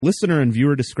Listener and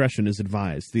viewer discretion is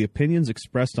advised. The opinions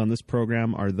expressed on this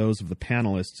program are those of the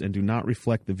panelists and do not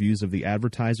reflect the views of the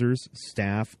advertisers,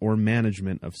 staff, or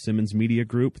management of Simmons Media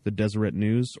Group, the Deseret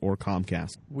News, or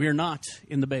Comcast. We're not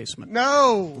in the basement.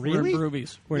 No! Really? We're in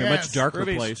Broovies. We're in a much darker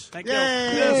place. Thank you.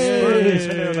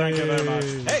 Yes, thank you very much.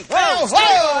 Hey,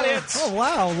 audience! Oh,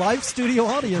 wow. Live studio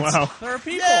audience. Wow. there are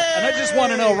people. And I just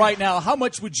want to know right now, how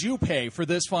much would you pay for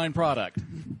this fine product?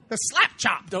 The slap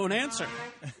chop! Don't answer.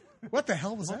 What the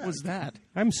hell was that? What was that?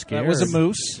 I'm scared. That was a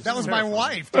moose. That was my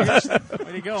wife, dude.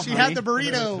 Way to go, She honey. had the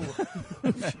burrito.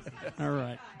 All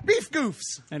right. Beef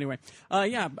goofs. Anyway,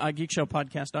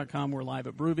 geekshowpodcast.com. We're live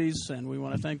at Broovies, and we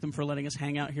want to thank them for letting us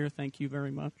hang out here. Thank you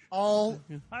very much. All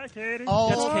Hi, Katie.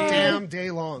 damn day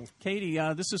long. Katie,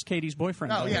 this is Katie's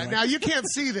boyfriend. Oh, by the yeah. way. Now, you can't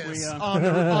see this We, on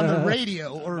the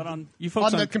radio or But on you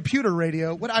folks the computer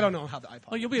radio. What I don't know how the iPod.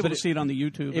 Oh, you'll be able to see it on the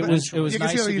YouTube. It was You can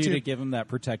nice see it on of you YouTube. to give him that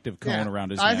protective cone around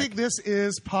his I neck. think this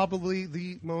is probably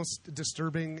the most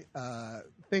disturbing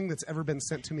thing that's ever been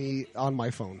sent to me on my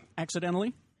phone.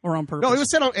 accidentally or on purpose. No, it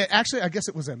was sent on. Actually, I guess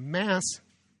it was a mass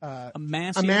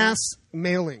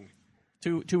mailing.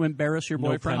 to embarrass your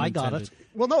boyfriend. I got it.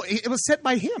 Well, no, it was sent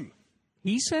by him.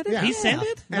 He said it. Yeah. He sent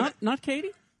it. Not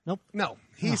Katie. No,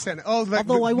 he sent it. Oh, like,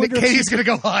 Although I wonder if Katie's she- going to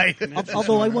go hide.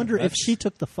 Although I wonder if she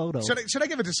took the photo. Should I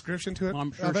give a description to it? Well,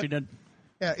 I'm sure of it? she did.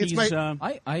 Yeah, it's He's, my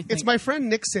I think it's my friend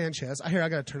Nick Sanchez. Here, I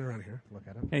got to turn around here. Look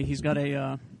at him. Hey, he's got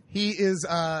a. He is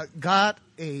got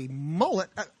a mullet.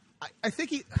 I think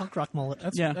he. Punk rock mullet.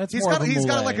 Yeah, that's He's more got of a he's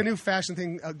got mullet. like a new fashion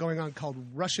thing going on called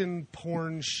Russian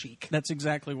porn chic. that's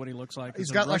exactly what he looks like.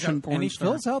 He's a got like Russian a- porn and he star.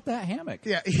 fills out that hammock.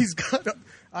 Yeah, he's got.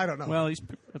 I don't know. Well, he's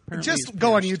apparently just he's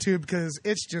go on pierced. YouTube because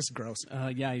it's just gross.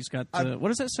 Yeah, he's got. What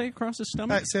does that say across his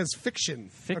stomach? It says fiction.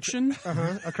 Fiction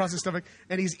Across his stomach,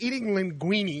 and he's eating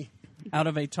linguine out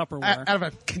of a Tupperware, out of a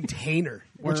container,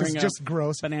 which is wearing a just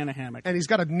gross. banana hammock. And he's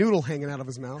got a noodle hanging out of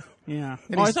his mouth. Yeah.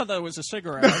 and Oh, I he's- thought that was a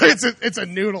cigarette. it's a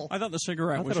noodle. I thought the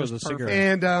cigarette was thought it just was a perfect.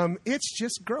 cigarette. And it's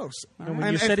just gross.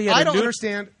 when you said he had I a don't noodle-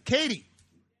 understand, Katie.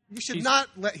 You should not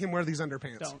let him wear these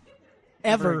underpants. Don't.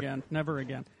 Ever. Never again. Never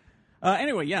again.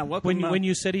 Anyway, yeah. Welcome. When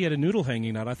you said he had a noodle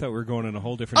hanging out, I thought we were going in a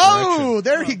whole different Oh, direction.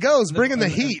 there he goes, bringing the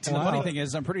heat. And the funny thing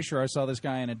is, I'm pretty sure I saw this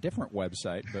guy on a different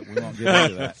website, but we won't get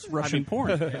into that. Russian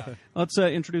porn. Let's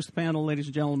introduce the panel, ladies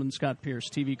and gentlemen. Scott Pierce,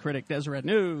 TV critic, Deseret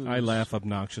News. I laugh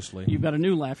obnoxiously. You've got a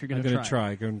new laugh. You're going I'm to going to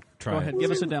try. Go ahead.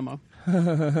 Give us a demo.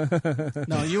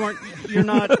 No, you aren't. You're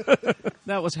not.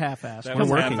 That was half-assed. That We're was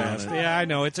working on half-assed. it. Yeah, I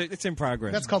know. It's in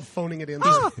progress. That's called phoning it in.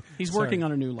 He's working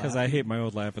on a new laugh. Because I hate my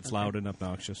old laugh. It's loud and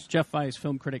obnoxious. Jeff Weiss,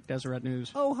 film critic, Deseret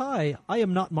News. Oh, hi. I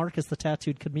am not Marcus the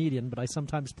Tattooed Comedian, but I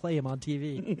sometimes play him on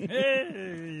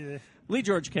TV. Lee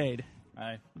George Cade,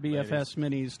 Hi,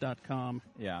 BFSminis.com.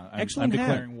 Yeah, I'm Excellent hat.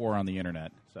 declaring war on the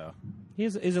internet. So He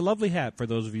has a lovely hat for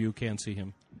those of you who can't see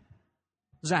him.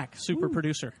 Zach, super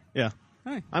producer. Yeah.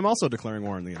 Hi. I'm also declaring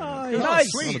war on the internet.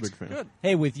 Nice. I'm not a big fan. Good.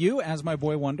 hey, with you as my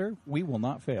boy wonder, we will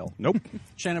not fail. Nope.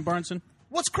 Shannon Barneson.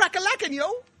 What's crack-a-lackin',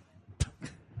 yo?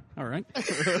 All right.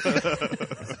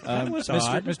 was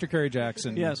odd. Mr. Kerry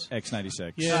Jackson, Yes.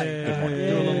 X96. Hi. Good morning.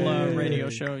 Do a little radio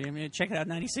show. You mean, check it out,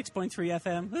 96.3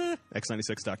 FM.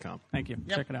 X96.com. Thank you.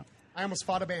 Yep. Check it out. I almost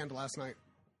fought a band last night.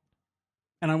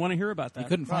 And I want to hear about that. He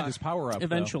couldn't find his power up.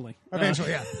 Eventually. Eventually,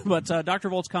 yeah. But Dr.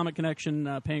 Volt's Comic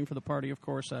Connection, paying for the party, of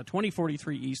course,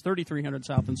 2043 East, 3300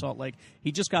 South in Salt Lake.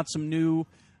 He just got some new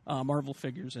Marvel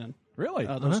figures in. Really?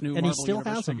 Those new And he Marvel still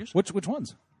Universe has them. figures. Which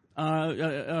ones?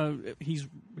 He's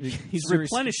Series-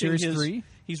 replenishing Series his 3?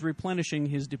 He's replenishing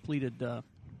his depleted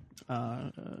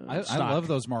I stock. love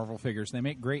those Marvel figures. They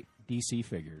make great DC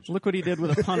figures. Look what he did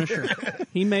with a Punisher.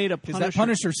 He made a Because Punisher. that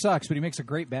Punisher sucks, but he makes a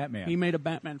great Batman. He made a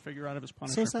Batman figure out of his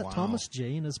Punisher. So is that Thomas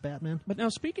Jane as Batman? But now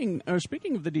speaking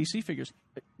of the DC figures,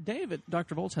 David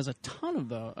Dr. Volts has a ton of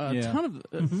those. Yeah.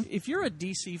 If you're a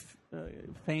DC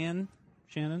fan,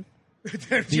 Shannon,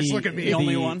 Just look at me. The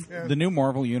only one? The new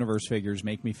Marvel Universe figures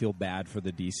make me feel bad for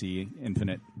the DC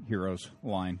Infinite Heroes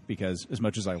line because as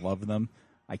much as I love them,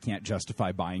 I can't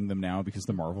justify buying them now because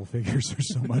the Marvel figures are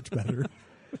so much better.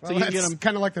 Well, you can get that's them-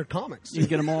 kind of like their comics. you can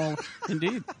get them all.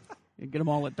 Indeed. You can get them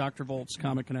all at Dr. Volt's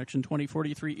Comic Connection,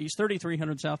 2043 East,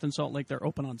 3300 South in Salt Lake. They're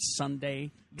open on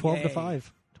Sunday. 12 to Yay.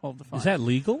 5. 12 to 5. Is that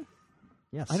legal?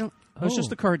 Yes. I don't. It's just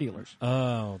the car dealers.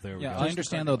 Oh, there we Yeah, go. I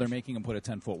understand though they're making them put a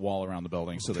 10-foot wall around the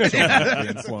building so that children will be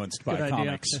influenced by Good idea.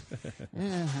 comics.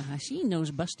 I seen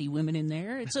those busty women in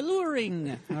there. It's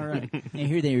alluring. All right. I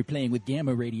hear they were playing with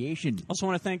gamma radiation. Also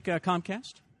want to thank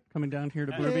Comcast coming down here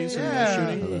to Broovies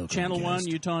and shooting. Hello, Channel Comcast. 1,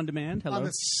 Utah On Demand. Hello. On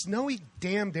this snowy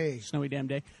damn day. Snowy damn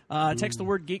day. Text the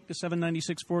word geek to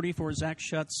 79640 for Zach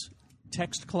Schutt's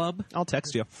text club, I'll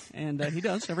text you. and he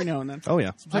does every now and then. Oh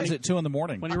yeah. Sometimes at 2 in the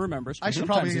morning. When he remembers. I should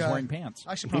Sometimes probably. he's wearing pants.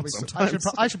 I should probably.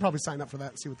 I should probably sign up for that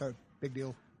and see what the big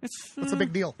deal. What's the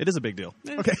big deal? It is a big deal.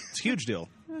 Okay. It's a huge deal.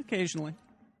 Occasionally.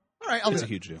 All right, I'll It's do a it.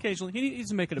 huge deal. Occasionally. He needs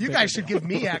to make it a You bigger guys should deal. give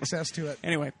me access to it.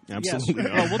 Anyway. Absolutely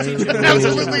Yes. not. We'll teach you.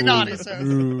 Absolutely not, he says.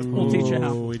 We'll teach you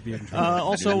how. We'd be in trouble.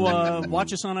 Also,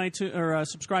 watch us on iTunes or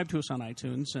subscribe to us on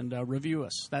iTunes and review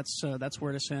us. That's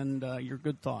where to send your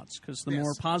good thoughts because the Yes.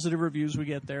 more positive reviews we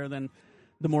get there, then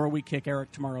the more we kick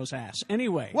Eric tomorrow's ass.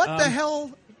 Anyway, What the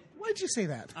hell? Why'd you say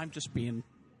that? I'm just being,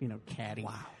 catty.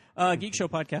 Wow.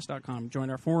 GeekShowPodcast.com. Join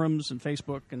our forums and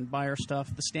Facebook and buy our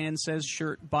stuff. The Stan Says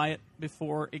shirt. Buy it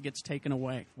before it gets taken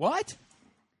away. What?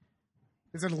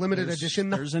 Is it a limited edition?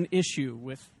 There's an issue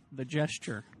with the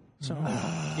gesture. So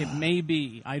it may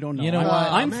be. I don't know. You know I'm,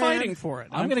 what? I'm Man. fighting for it.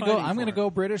 I'm gonna go. fighting I'm for gonna it. go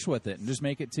British with it and just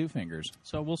make it 2 fingers.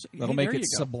 So we'll see. That'll Hey, make there it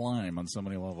you go. sublime on so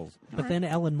many levels. But then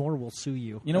Ellen Moore will sue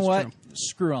you. You know That's what? true.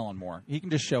 Screw Alan Moore. He can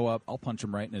just show up. I'll punch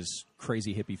him right in his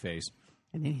crazy hippie face.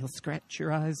 And then he'll scratch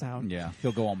your eyes out. Yeah,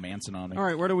 he'll go all Manson on me. All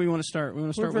right, where do we want to start? We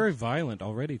want to We're start very with violent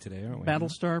already today, aren't we?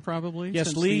 Battlestar, probably. Yes,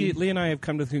 since Lee the- and I have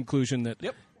come to the conclusion that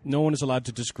no one is allowed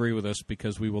to disagree with us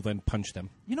because we will then punch them.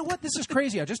 You know what? This is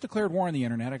crazy. I just declared war on the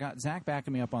internet. I got Zach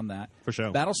backing me up on that. For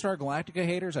sure. Battlestar Galactica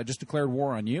haters, I just declared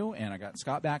war on you, and I got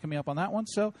Scott backing me up on that one.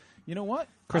 So, you know what?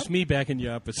 Of course, me backing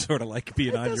you up is sort of like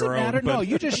being It on doesn't your matter. own. But No,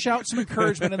 you just shout some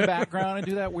encouragement in the background and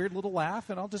do that weird little laugh,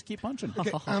 and I'll just keep punching.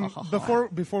 Okay,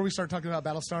 before we start talking about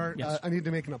Battlestar, Yes. I need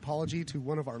to make an apology to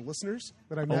one of our listeners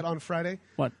that I met on Friday.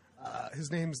 What? His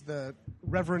name's the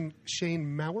Reverend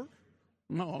Shane Maurer,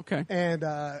 Oh, okay. and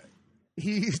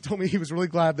he told me he was really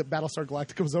glad that Battlestar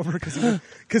Galactica was over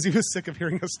because he was sick of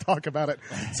hearing us talk about it.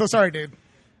 So sorry, dude.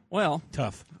 Well,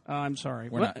 tough. I'm sorry.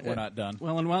 We're not done.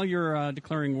 Well, and while you're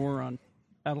declaring war on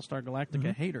Battlestar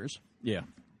Galactica haters, Yeah.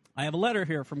 I have a letter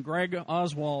here from Greg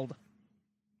Oswald.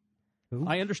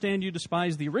 I understand you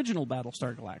despise the original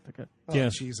Battlestar Galactica, Oh,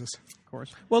 Yes. Jesus. of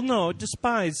course. Well, no,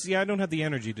 despise. Yeah, I don't have the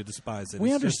energy to despise it. We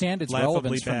It's understand just its laughably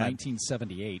relevance from bad.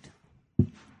 1978.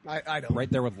 I don't. Right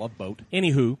there with Love Boat.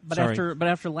 Anywho, But sorry.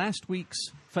 after last week's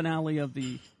finale of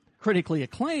the critically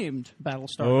acclaimed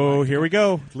Battlestar Oh, Galactica, here we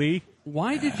go, Lee.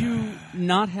 why did you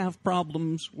not have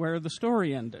problems where the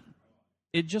story ended?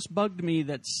 It just bugged me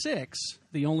that 6,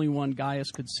 the only one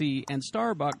Gaius could see, and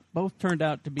Starbuck both turned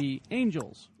out to be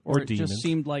angels. Or it demons. just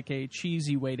seemed like a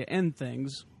cheesy way to end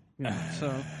things. You know,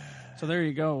 so there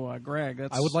you go, Greg.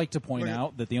 That's, I would like to point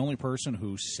out that the only person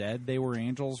who said they were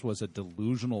angels was a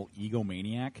delusional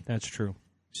egomaniac. That's true.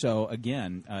 So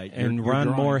again, And Ron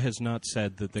Moore has not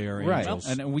said that they are right, angels.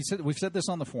 and we've said this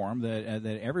on the forum that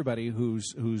everybody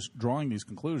who's drawing these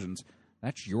conclusions,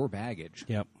 that's your baggage.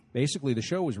 Yep. Basically, the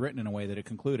show was written in a way that it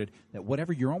concluded that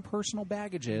whatever your own personal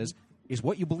baggage is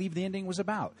what you believe the ending was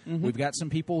about. We've got some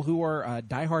people who are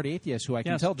diehard atheists who I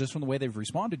can Yes. tell just from the way they've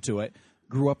responded to it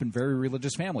grew up in very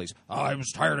religious families. I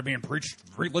was tired of being preached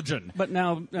religion. But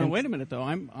now wait a minute, though.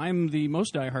 I'm the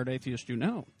most diehard atheist you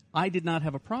know. I did not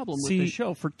have a problem with this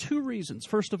show for 2 reasons.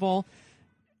 First of all,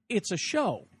 it's a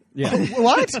show. Yeah.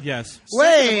 What? Yes.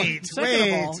 Wait,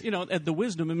 Second of all, at the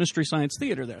Wisdom and Mystery Science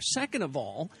Theater there. Second of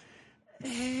all,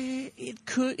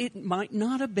 it might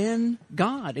not have been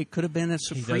God. It could have been a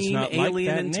supreme not like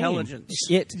alien that name. intelligence.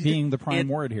 It being the prime It-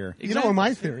 word here. You know what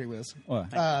my theory was? What?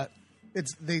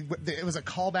 It was a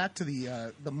callback to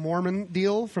the Mormon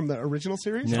deal from the original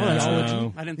series. No. I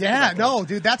didn't think Yeah, about that. no,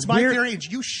 dude, that's my Weird- theory.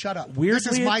 You shut up. This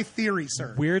is weirdly- my theory,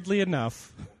 sir. Weirdly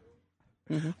enough,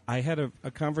 I had a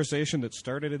conversation that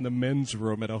started in the men's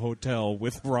room at a hotel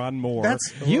with Ron Moore.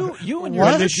 That's You and your when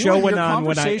you this show and went your on,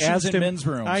 when I conversations asked in him, men's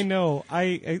rooms. I know.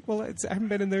 I haven't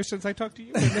been in there since I talked to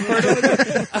you.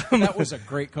 That was a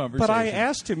great conversation. But I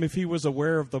asked him if he was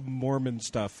aware of the Mormon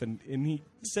stuff, and he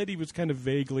said he was kind of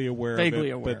vaguely aware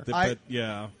Vaguely of it. aware. But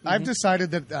yeah. I've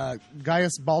decided that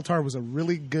Gaius Baltar was a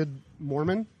really good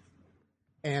Mormon,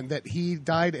 and that he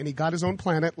died and he got his own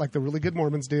planet like the really good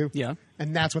Mormons do. Yeah.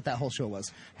 And that's what that whole show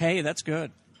was. Hey, that's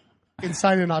good.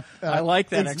 Inside and out. I like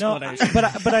that No,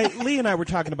 explanation. but Lee and I were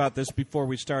talking about this before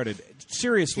we started.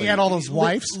 Seriously, He had all those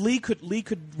wives? Lee could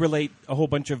relate a whole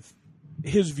bunch of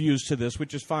his views to this,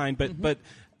 which is fine. But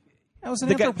I was an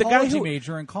the guy anthropology who-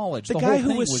 major in college. the whole guy who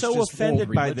thing was so just full of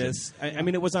offended by religion. this, I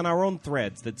mean, it was on our own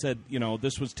threads that said,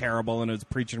 this was terrible and it was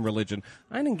preaching religion.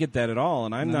 I didn't get that at all,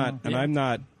 and I'm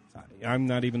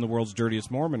not even the world's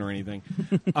dirtiest Mormon or anything.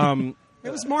 It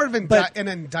was more of an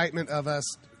indictment of us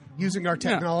using our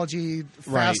technology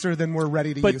faster than we're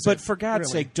ready to use it. But for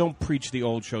God's Really. sake, don't preach the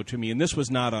old show to me. And this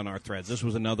was not on our threads. This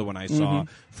was another one I saw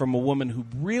from a woman who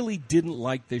really didn't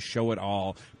like this show at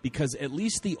all because at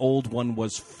least the old one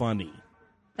was funny.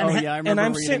 Oh, yeah, I remember and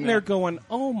I'm reading sitting there that. going,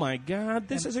 "Oh my God,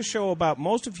 this is a show about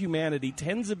most of humanity,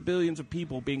 tens of billions of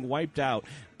people being wiped out."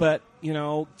 But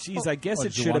geez, I guess Oh, it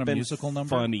did you should want have a been musical number?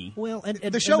 funny. Well, and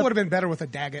The show and would have been better with a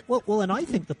Daggett. Well, and I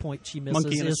think the point she misses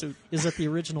Monkey in a suit. is that the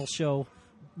original show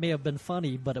may have been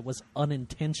funny, but it was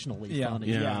unintentionally Yeah. funny.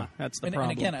 Yeah, that's the And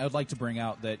problem. again, I would like to bring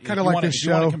out that Kinda if like you wanna, this if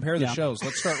you want show. to compare the Yeah. shows,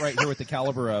 let's start right here with the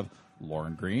caliber of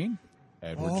Lauren Green,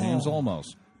 Edward James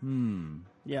Olmos.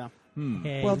 yeah.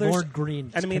 Hey, Well, there's- Lord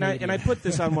Green. And I mean, I put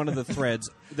this on one of the threads.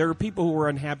 There are people who were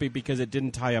unhappy because it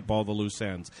didn't tie up all the loose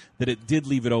ends, that it did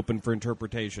leave it open for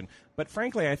interpretation. But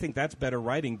frankly, I think that's better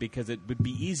writing because it would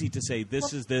be easy to say,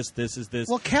 this is this, this is this.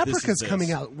 Well, this is Caprica's this.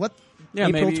 coming out. What? Yeah,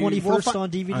 April maybe 21st we'll on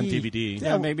DVD. on DVD.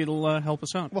 Yeah, maybe it'll help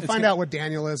us out. We'll find out what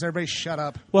Daniel is. Everybody, shut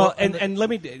up. Well, and let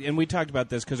me, and we talked about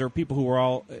this because there are people who were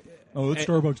all, Oh, it's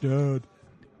Starbucks Dad.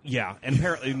 yeah, and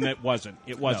apparently it wasn't.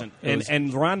 It wasn't. No, it was-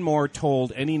 And Ron Moore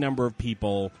told any number of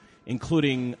people,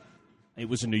 including, it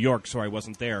was in New York, so I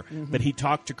wasn't there, but he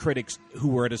talked to critics who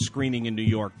were at a screening in New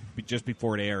York just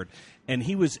before it aired, and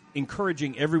he was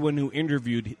encouraging everyone who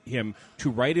interviewed him to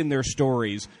write in their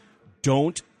stories,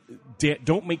 don't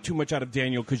make too much out of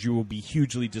Daniel because you will be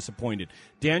hugely disappointed.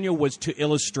 Daniel was to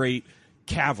illustrate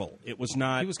Cavill. It was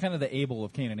not. He was kind of the Abel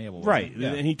of Cain and Abel. wasn't Right, he?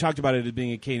 Yeah. and he talked about it as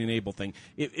being a Cain and Abel thing.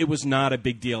 It was not a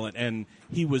big deal, and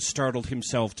he was startled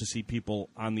himself to see people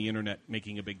on the internet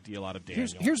making a big deal out of Daniel.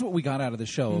 Here's what we got out of the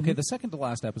show. Okay, the second to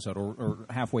last episode, or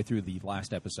halfway through the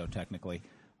last episode, technically,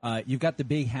 you've got the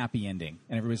big happy ending,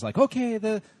 and everybody's like, "Okay,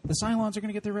 the Cylons are going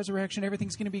to get their resurrection.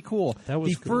 Everything's going to be cool." That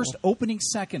was the cool. first opening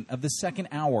second of the second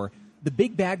hour. The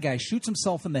big bad guy shoots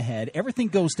himself in the head. Everything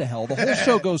goes to hell. The whole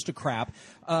show goes to crap.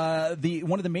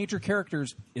 One of the major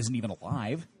characters isn't even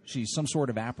alive. She's some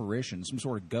sort of apparition, some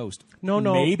sort of ghost. No,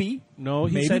 maybe, no.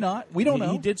 He maybe said, not. We don't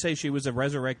know. He did say she was a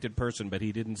resurrected person, but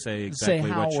he didn't say Say exactly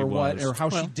how what she or was. what or how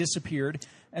she disappeared.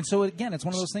 And so again, it's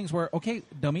one of those things where, okay,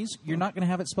 dummies, you're not going to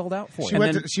have it spelled out for She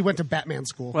you. went to Batman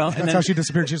school. Well, and that's then- how she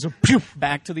disappeared. She was a pew.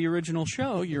 Back to the original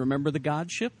show. You remember the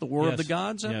God Ship, the War of Yes. the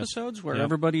Gods Yes. episodes, where Yep.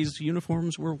 everybody's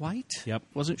uniforms were white? Yep.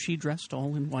 Wasn't she dressed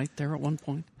all in white there at one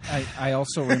point? I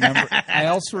also remember. I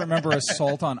also remember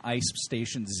Assault on Ice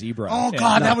Station Zebra. Oh And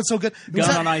God, that was so good. Was Gun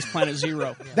that, on Ice Planet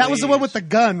Zero. that was the one with the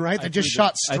gun, right? That just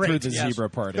shot I threw straight. the zebra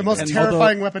part. The in most there.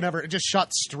 terrifying weapon ever. It just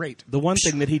shot straight. The one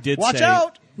thing that he did Watch say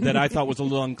out! that I thought was a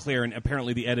little unclear, and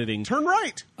apparently the editing, Turn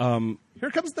right. Here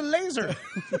comes the laser.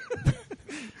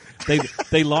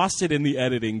 they lost it in the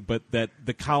editing, but that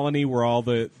the colony where all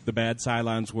the bad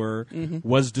Cylons were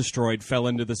was destroyed, fell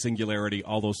into the singularity.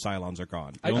 All those Cylons are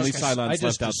gone. The only I Cylons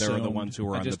just left out there are the assumed- ones who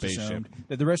were I on the just base assumed. ship.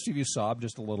 Did the rest of you sob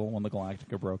just a little when the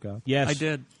Galactica broke up? Yes, I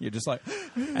did. You're just like,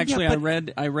 Actually, I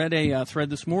read a thread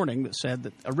this morning that said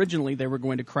that originally they were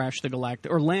going to crash the Galactica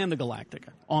or land the Galactica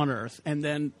on Earth, and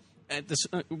then at this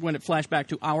when it flashed back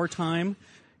to our time,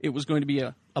 it was going to be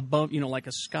above, like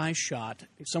a sky shot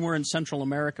somewhere in Central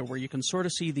America where you can sort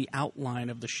of see the outline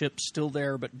of the ship still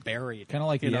there but buried, kind of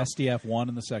like you the know? SDF-1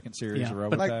 in the second series Yeah. of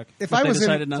But Robotech. Like, if But I they was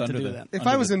decided in, not to under do the- that. if under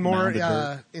I was the in more mound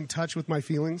of dirt. in touch with my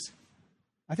feelings,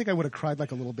 I think I would have cried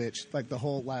like a little bitch, like the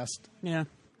whole last Yeah.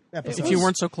 episode. If you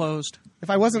weren't so closed. if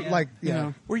I wasn't like,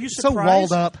 know. Were you so surprised?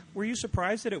 walled up. Were you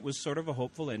surprised that it was sort of a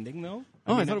hopeful ending, though?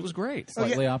 Oh, I thought it was great.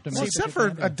 Slightly Well, optimistic. except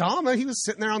for Adama, he was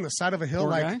sitting there on the side of a hill, Poor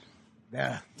like, guy.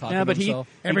 yeah. Talking Yeah, to but he himself.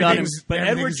 got him. Everything's- But Edward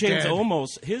Everything's James dead.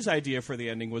 Olmos, his idea for the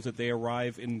ending was that they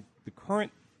arrive in the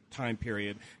current time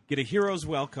period, get a hero's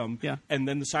welcome, Yeah. and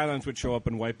then the Cylons would show up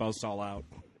and wipe us all out.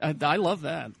 I love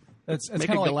that. It's Make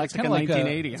kind a of like, it's Galactica kinda like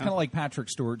 1980, it's huh? kind of like Patrick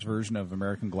Stewart's version of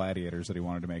American Gladiators that he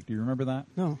wanted to make. Do you remember that?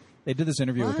 No. They did this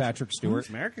interview with Patrick Stewart.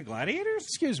 American Gladiators?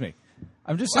 Excuse me.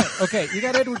 I'm just saying. Okay, you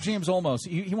got Edward James Olmos.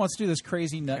 He wants to do this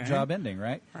crazy nut job ending,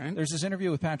 right? Right. There's this interview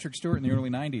with Patrick Stewart in the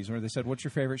early '90s where they said, "What's your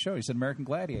favorite show?" He said, "American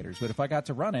Gladiators." But if I got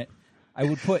to run it, I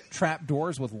would put trap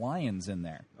doors with lions in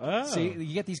there. Oh. See,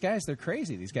 you get these guys; they're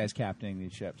crazy. These guys captaining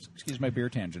these ships. Excuse my beer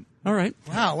tangent. All right.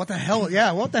 Wow, what the hell?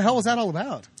 Yeah, what the hell was that all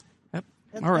about? Yep.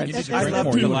 All right. I love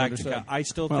Galactica. More understood. I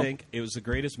still Well- think it was the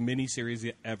greatest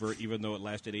miniseries ever, even though it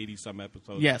lasted 80-some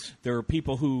episodes. Yes. There are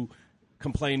people who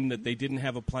complain that they didn't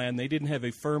have a plan. They didn't have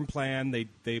a firm plan.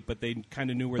 But they kind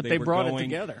of knew where But they they were brought it going.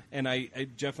 together. And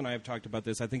Jeff and I have talked about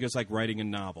this. I think it's like writing a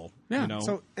novel. Yeah. You know?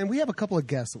 So, and we have a couple of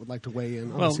guests that would like to weigh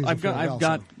in on Well, season I've got 4 I've also.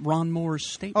 got Ron Moore's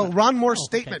statement. Oh, Ron Moore's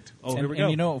statement. oh, here and, we and go.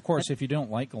 you know, of course, if you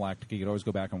don't like Galactica, you could always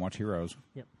go back and watch Heroes.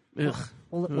 Yep. Ugh.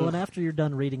 Well, and after you're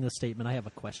done reading the statement, I have a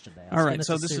question to ask. All right, and it's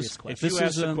so a this serious is- question. if you this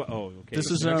ask is, the okay.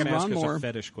 this is, You're gonna Ron ask us Moore. a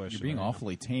fetish question. You're being right?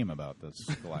 awfully tame about this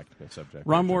Galactica subject.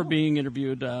 Ron Moore being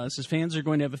interviewed says fans are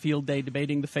going to have a field day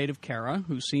debating the fate of Kara,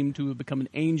 who seemed to have become an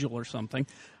angel or something.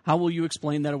 How will you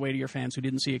explain that away to your fans who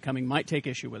didn't see it coming, might take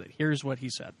issue with it? Here's what he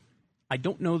said. I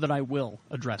don't know that I will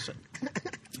address it.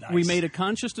 We made a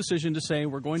conscious decision to say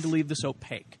we're going to leave this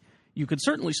opaque. You could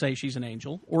certainly say she's an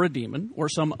angel or a demon or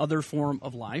some other form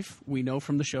of life. We know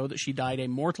from the show that she died a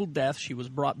mortal death. She was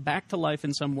brought back to life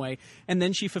in some way, and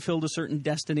then she fulfilled a certain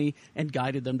destiny and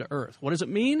guided them to Earth. What does it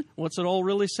mean? What's it all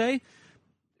really say?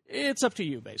 It's up to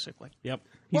you, basically. Yep.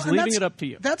 He's and leaving it up to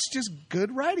you. That's just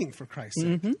good writing, for Christ's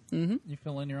sake. You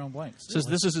fill in your own blanks. Says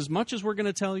this is as much as we're going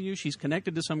to tell you. She's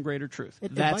connected to some greater truth.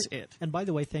 That's it. And by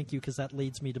the way, thank you, because that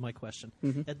leads me to my question.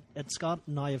 And Scott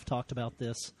and I have talked about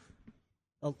this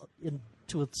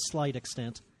to a slight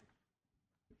extent.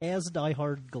 As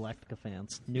diehard Galactica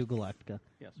fans, New Galactica,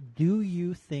 Yes. do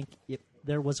you think if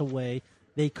there was a way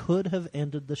they could have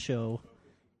ended the show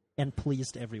and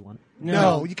pleased everyone?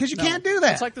 No, because you can't do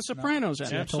that. It's like The Sopranos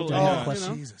ended. Absolutely oh, not.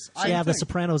 question. Jesus. Yeah, The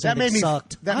Sopranos ending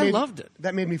sucked. I loved it.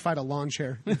 That made me fight a lawn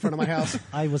chair in front of my house.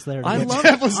 I was there. I too. loved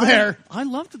Jeff was there. I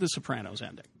loved The Sopranos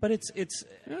ending. But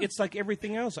it's like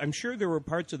everything else. I'm sure there were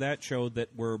parts of that show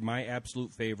that were my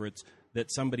absolute favorites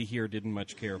that somebody here didn't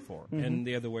much care for, and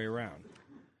the other way around.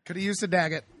 Could have used a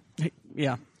Daggett.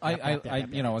 Yeah. I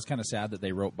was kind of sad that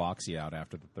they wrote Boxy out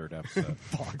after the third episode.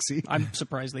 Foxy. I'm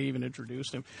surprised they even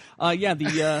introduced him.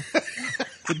 The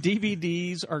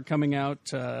DVDs are coming out.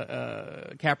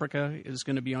 Caprica is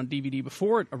going to be on DVD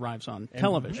before it arrives on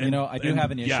television. I do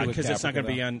have an issue with because it's not going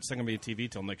to Caprica, be though. on. It's not going to be TV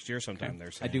till next year sometime.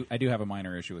 They're saying. I do have a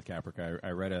minor issue with Caprica. I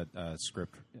read a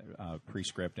script,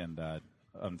 pre-script, and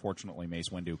unfortunately, Mace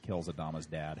Windu kills Adama's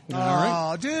dad.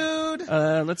 Oh, dude.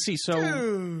 Let's see. So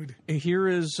Dude. here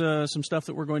is some stuff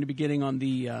that we're going to be getting on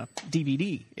the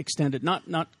DVD extended, not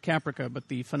Caprica, but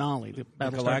the finale, the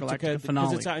Battlestar Galactica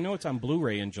finale. Because I know it's on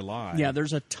Blu-ray in July. Yeah,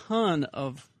 there's a ton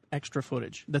of extra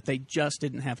footage that they just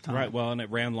didn't have time. Right. Well, and it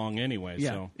ran long anyway.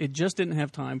 Yeah, So it just didn't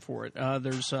have time for it.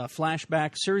 There's a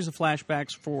series of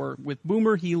flashbacks with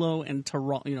Boomer, Hilo, and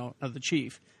the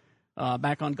Chief.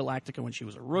 Back on Galactica when she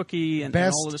was a rookie and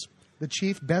all of this. The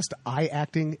Chief, best eye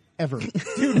acting ever.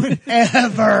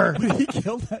 Ever. When he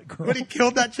killed that girl. When he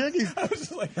killed that chick, I was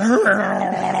just like,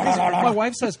 my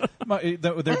wife says they're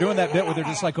doing that bit where they're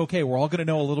just like, okay, we're all going to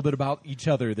know a little bit about each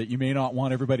other that you may not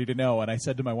want everybody to know. And I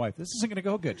said to my wife, this isn't going to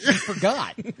go good. She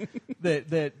forgot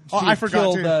that I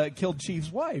forgot killed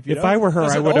Chief's wife. If I were her,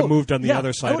 I would have moved on the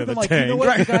other side of the like, tank. You know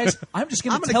what, you guys? I'm just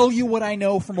going to tell you what I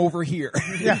know from over here.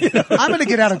 yeah, I'm going to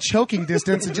get out of choking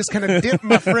distance and just kind of dip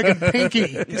my friggin'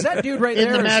 pinky. Because that dude right In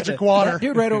there the is magic water. That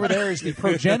dude right over there is the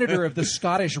progenitor of the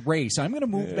Scottish race. I'm going to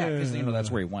move back because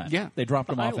that's where he went. Yeah. They dropped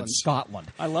him off in Islands. Scotland.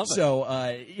 I love it. So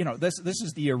this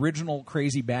is the original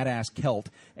crazy badass Celt,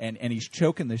 and he's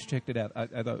choking this chick to death. I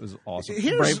thought it was awesome.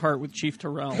 Braveheart with Chief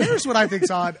Tyrell. Here's what I think's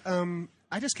odd.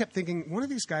 I just kept thinking one of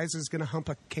these guys is going to hump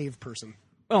a cave person.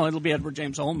 Well, it'll be Edward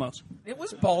James Olmos. It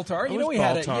was Baltar. It You know was he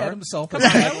had Baltar. himself.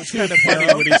 That was kind of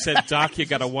funny when he said, "Doc, you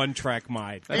got a one-track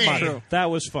mind." That's true. That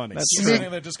was funny.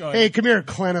 They're just going, Hey, come here,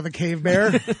 Clan of the Cave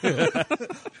Bear.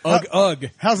 ugh.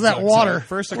 How's that water?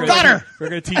 First, Water! we're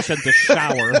going to teach them to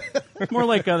shower. More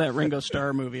like that Ringo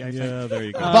Starr movie, I think. Yeah, there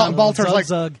you go. Baltar's Zug, like,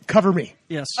 zug. cover me.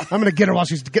 Yes. I'm going to get her while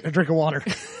she's getting a drink of water.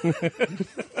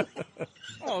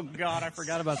 Oh, God, I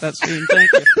forgot about that scene.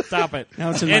 Thank you. Stop it. Now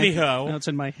it's in now it's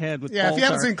in my head with Yeah, if you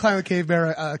haven't Baltar. seen Clan of the Cave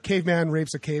Bear, a caveman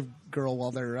rapes a cave girl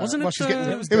while they're Wasn't while it, she's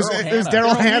getting. it was It was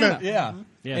Daryl Hannah. Yeah.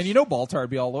 Yes. And you know Baltar would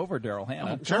be all over Daryl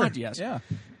Hannah. God, yes. Yeah.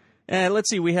 Let's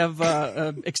see. We have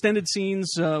extended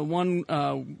scenes. Including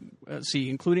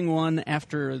one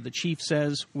after the chief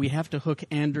says we have to hook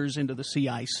Anders into the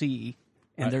CIC,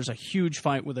 and there's a huge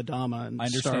fight with Adama and I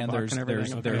understand Starbuck and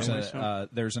everything.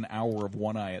 there's an hour of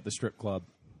one eye at the strip club.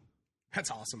 That's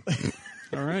awesome.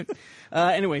 All right.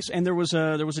 Anyways, and there was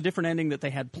a different ending that they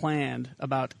had planned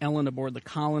about Ellen aboard the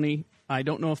Colony. I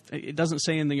don't know if it doesn't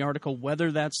say in the article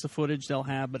whether that's the footage they'll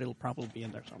have, but it'll probably be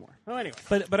in there somewhere. Oh, anyway.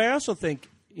 But I also think,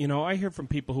 I hear from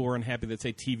people who are unhappy that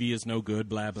say TV is no good,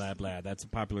 blah blah blah. That's a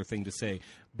popular thing to say.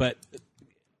 But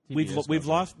we've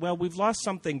lost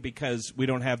something because we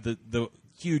don't have the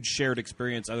huge shared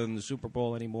experience other than the Super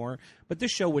Bowl anymore. But this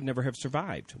show would never have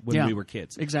survived when we were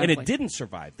kids. Exactly. And it didn't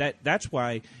survive. That's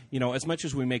why, as much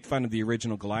as we make fun of the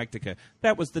original Galactica,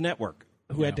 that was the network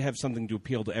who had to have something to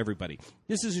appeal to everybody.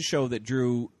 This is a show that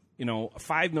drew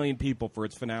 5 million people for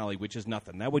its finale, which is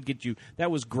nothing. That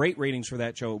was great ratings for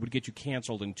that show. It would get you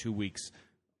canceled in 2 weeks,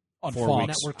 On 4 Fox.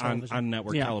 weeks Network television. on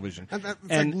network Yeah. television. And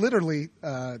it's like literally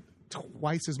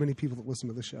twice as many people that listen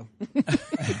to the show.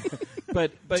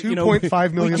 But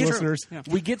 2.5 million we get- listeners.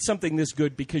 We get something this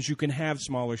good because you can have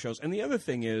smaller shows. And the other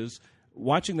thing is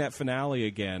watching that finale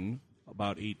again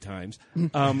about 8 times.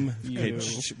 Just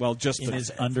In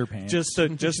his underpants.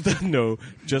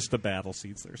 just the battle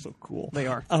scenes. They're so cool. They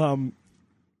are.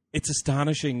 It's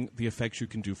astonishing the effects you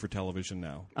can do for television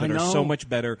now I that are know. so much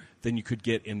better than you could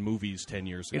get in movies 10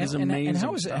 years ago. It is And amazing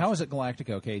how is stuff. how is it Galactica?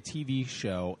 Okay, TV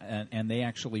show, and they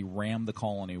actually rammed the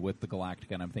colony with the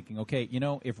Galactica. And I'm thinking, okay,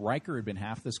 if Riker had been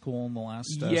half this cool in the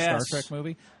last Yes. Star Trek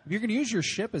movie, if you're going to use your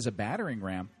ship as a battering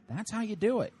ram, that's how you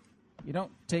do it. You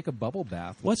don't take a bubble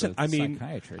bath with Wasn't the I mean?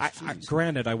 psychiatrist.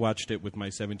 Granted, I watched it with my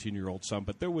 17-year-old son,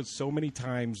 but there was so many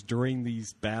times during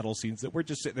these battle scenes that we're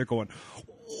just sitting there going,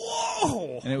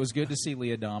 "Whoa!" And it was good to see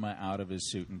Leodama out of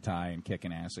his suit and tie and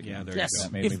kicking ass again. Yeah, there Yes. you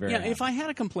That made me very happy. If I had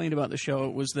a complaint about the show,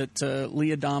 it was that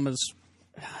Leodama's.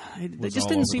 They Was just all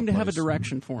didn't over seem the to have a place.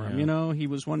 direction for him. He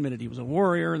was one minute he was a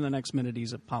warrior, and the next minute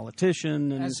he's a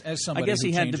politician. And As somebody I guess who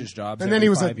he had changes to. jobs And every then he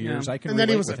was 5 a- years, I can And then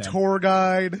he relate was a with him. tour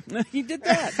guide. He did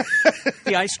that.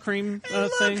 The ice cream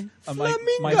thing.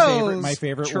 My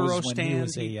favorite Churro was when he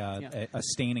was stand. a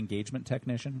stain engagement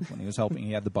technician. When he was helping,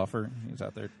 he had the buffer. He was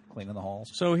out there cleaning the halls.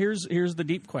 So here's the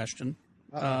deep question,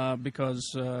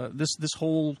 because this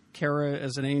whole Kara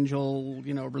as an angel,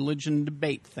 religion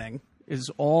debate thing is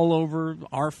all over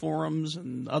our forums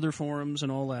and other forums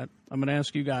and all that. I'm going to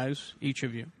ask you guys, each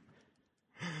of you,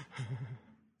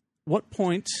 what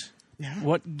point,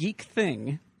 what geek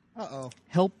thing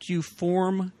helped you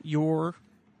form your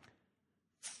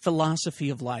philosophy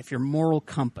of life, your moral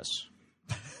compass?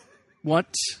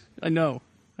 What? I know.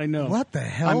 What the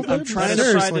hell? I'm dude? trying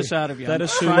to pry this out of you. That I'm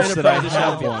assumes trying to that pry I this out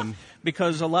have of you. one.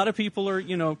 Because a lot of people are,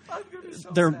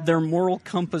 their moral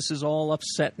compass is all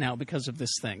upset now because of this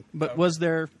thing. But was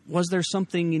there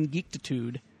something in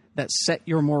Geektitude that set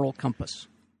your moral compass?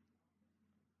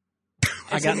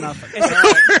 I got nothing.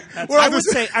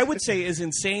 I would say, as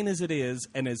insane as it is,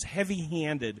 and as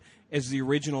heavy-handed as the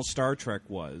original Star Trek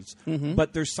was,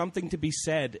 but there's something to be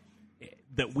said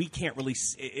that we can't really.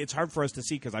 It's hard for us to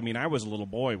see because I was a little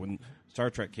boy when Star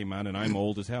Trek came out, and I'm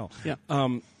old as hell. Yeah.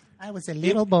 I was a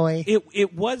little boy.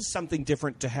 It was something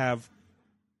different to have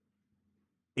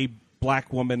a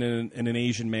black woman and an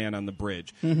Asian man on the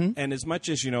bridge. And as much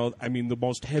as, the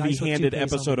most heavy-handed toupees on the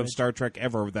episode of bridge. Star Trek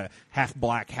ever, the half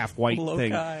black, half white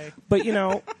thing. Lokai. But,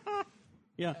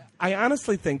 Yeah. I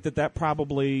honestly think that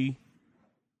probably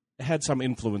had some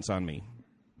influence on me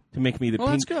to make me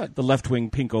that's good. the left-wing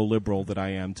pinko liberal that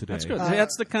I am today. That's good.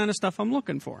 That's the kind of stuff I'm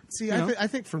looking for. See, I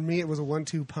think for me it was a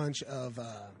 1-2 punch of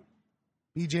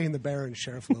BJ and the Bear and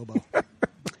Sheriff Lobo.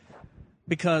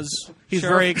 Because He's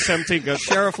very accepting of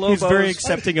Sheriff He's Lobo's- very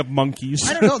accepting of monkeys.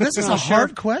 I don't know. This is a hard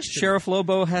Sheriff- question. Sheriff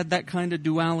Lobo had that kind of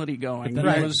duality going. Then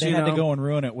He they, was, they you had to know, go and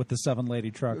ruin it with the 7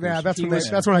 lady truckers. Yeah, that's he when was-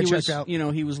 that's when I he checked was, out.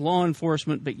 He was law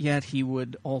enforcement, but yet he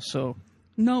would also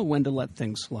know when to let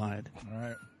things slide. All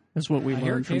right. That's what we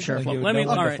learned from Sheriff occasionally Lobo. he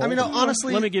would know when to I mean, no,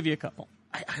 honestly, let me give you a couple,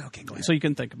 okay, go ahead. so you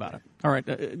can think about it. All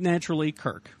right, naturally,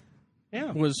 Kirk.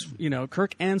 Yeah. Was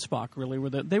Kirk and Spock really were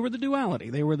the duality.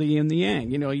 They were the yin and the yang.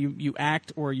 You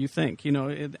act or you think.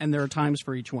 And there are times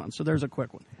for each one. So there's a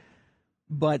quick one.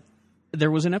 But there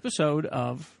was an episode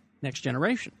of Next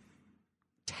Generation.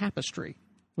 Tapestry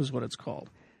was what it's called.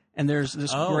 And there's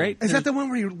this great. Is that the one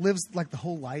where he lives like the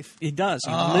whole life? He does.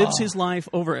 He lives his life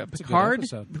over it. a good Picard.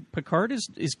 episode. Picard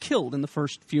is killed in the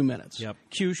first few minutes. Yep.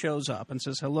 Q shows up and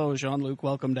says, "Hello, Jean-Luc.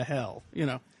 Welcome to hell."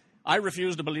 I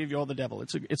refuse to believe you're the devil.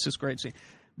 It's this great scene.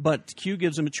 But Q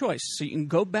gives him a choice. So you can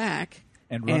go back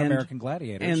And ruin American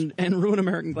Gladiators. and ruin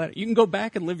American Gladiators. You can go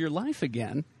back and live your life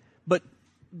again, but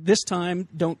this time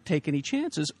don't take any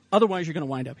chances. Otherwise, you're going to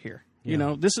wind up here.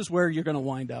 This is where you're going to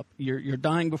wind up. You're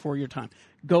dying before your time.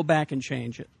 Go back and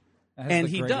change it. That has And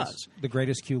the he greatest- does. The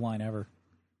greatest Q line ever.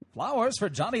 Flowers for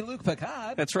Johnny Luke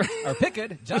Picard. That's right. Or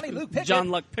Pickard. Johnny Luke Pickard. John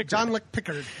Luck Pickard. John Lick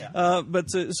Pickard.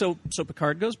 So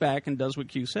Picard goes back and does what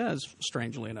Q says,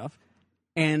 strangely enough,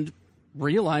 and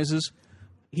realizes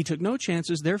he took no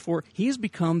chances. Therefore, he has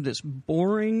become this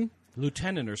boring,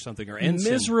 Lieutenant or something, or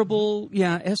ensign. miserable,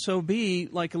 SOB,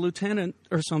 like a lieutenant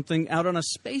or something, out on a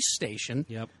space station.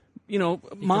 Yep.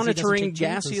 Monitoring take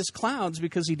chances. gaseous clouds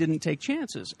because he didn't take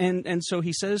chances. And so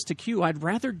he says to Q, "I'd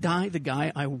rather die the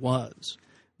guy I was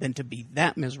than to be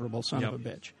that miserable son of a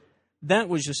bitch." That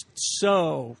was just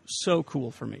so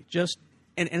cool for me.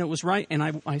 And it was right. And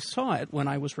I saw it when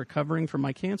I was recovering from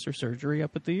my cancer surgery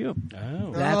up at the U.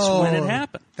 Oh. That's when it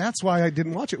happened. That's why I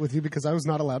didn't watch it with you, because I was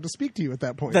not allowed to speak to you at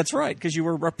that point. That's right, because you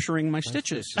were rupturing my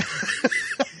stitches.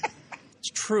 It's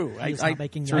true. He's not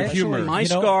making through noise. humor. My You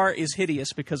know- scar is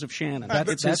hideous because of Shannon.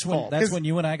 It's his fault. That's when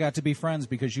you and I got to be friends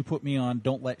because you put me on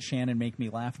 "Don't Let Shannon Make Me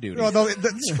Laugh" duty. No, no,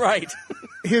 That's right.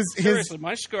 his Seriously,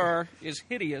 my scar is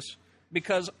hideous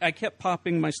because I kept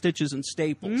popping my stitches in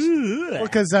staples.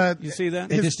 because You see that?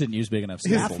 They just didn't use big enough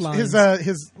his staples.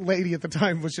 his lady at the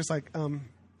time was just like,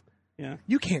 Yeah.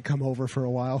 You can't come over for a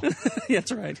while.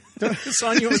 That's right.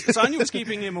 Sonya was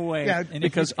keeping him away Yeah. And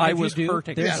because if you I was do,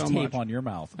 hurting there's so tape much. on your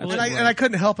mouth. And I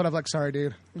couldn't help it. I'm like, sorry,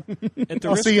 dude. At the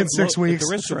I'll risk see you in of 6 weeks. At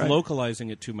the risk That's of right. localizing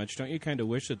it too much, don't you kind of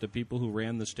wish that the people who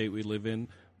ran the state we live in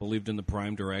believed in the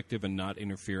Prime Directive and not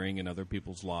interfering in other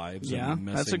people's lives? Yeah, and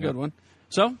that's a messing good up? one.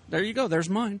 So there you go. There's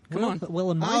mine. Come on.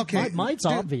 Well, and mine's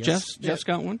Dude, obvious. Jeff's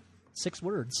got one. 6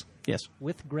 words. Yes.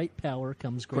 With great power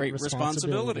comes Great great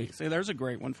responsibility. See, there's a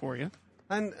great one for you.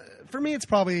 And for me, it's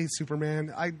probably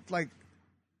Superman. I like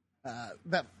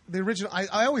that the original.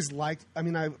 I always liked. I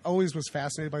mean, I always was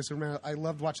fascinated by Superman. I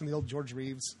loved watching the old George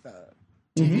Reeves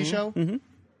TV show. Mm-hmm.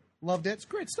 Loved it. It's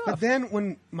great stuff. But then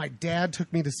when my dad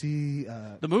took me to see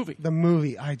The movie. the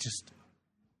movie, I just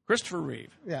Christopher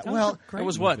Reeve. yeah. Well, That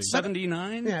was what,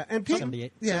 79? yeah, and people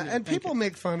 78. yeah, and people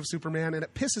make fun of Superman, and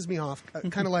it pisses me off.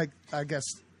 Kind of like I guess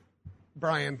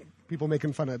Brian, people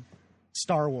making fun of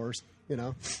Star Wars. You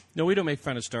know. No, we don't make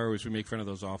fun of Star Wars. We make fun of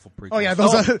those awful prequels. Oh yeah,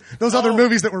 those other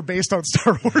movies that were based on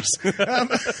Star Wars.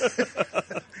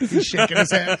 He's shaking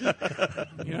his head.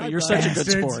 You know, you're such a good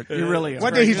Bastards. sport. You really are.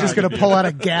 One day he's just going to pull out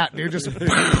a gat, dude. Just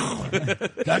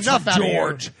enough out of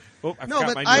here. Oh, I No,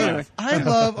 forgot but my knife. I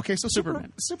love. Okay, so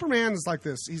Superman. Superman is like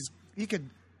this. He could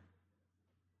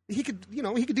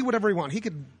do whatever he wants. He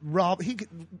could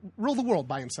rule the world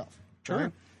by himself. Sure.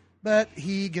 right? But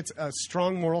he gets a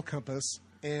strong moral compass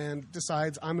and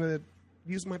decides I'm going to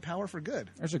use my power for good.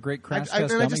 There's a great Crash I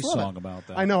Test and I Dummy just love song it. about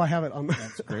that. I know I have it on.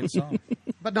 It's a great song.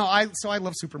 But no, I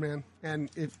love Superman,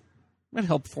 and if That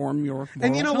helped form your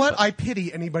and you know moral what, I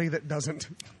pity anybody that doesn't.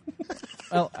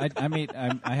 Well,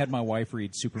 I had my wife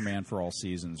read Superman for All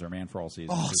Seasons, or Man for All Seasons.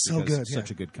 Oh, just so because good, it's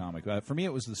such a good comic. For me,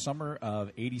 it was the summer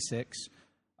of '86.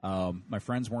 My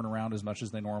friends weren't around as much as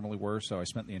they normally were, so I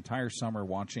spent the entire summer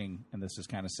watching, and this is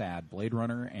kind of sad, Blade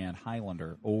Runner and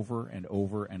Highlander over and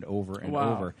over and over and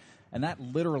Wow. over. And that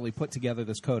literally put together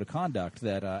this code of conduct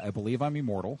that I believe I'm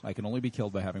immortal. I can only be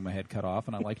killed by having my head cut off,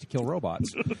 and I like to kill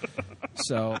robots.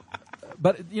 So,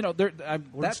 but you know,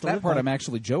 that part I'm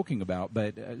actually joking about.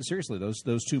 But seriously,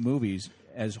 those two movies,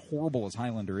 as horrible as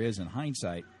Highlander is in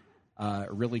hindsight,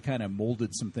 really kind of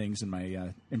molded some things in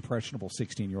my impressionable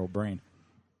 16-year-old brain.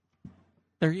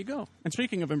 There you go. And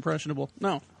speaking of impressionable,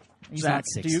 no. He's Zach, not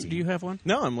 16. do you have one?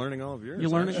 No, I'm learning all of yours. You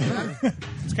learning?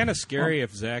 It's kind of scary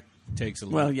if Zach takes a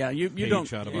little Well, yeah, you don't.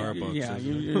 page out of our books. Yeah,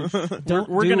 isn't it? Don't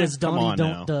we're do gonna- as Donnie on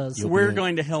don't now. does. We're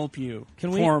going to help you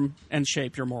Can we- form and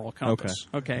shape your moral compass.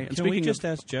 Okay. And Can we speaking just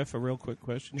of, ask Jeff a real quick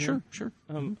question? Here? Sure.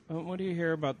 What do you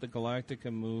hear about the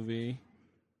Galactica movie?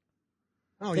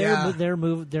 Oh They're yeah,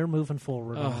 they're moving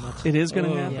forward on it. It is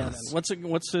going to happen. Yes. What's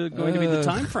going to be the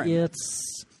time frame?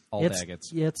 All It's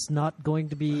Daggets. it's not going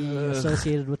to be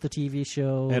associated with the TV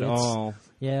show At It's- all.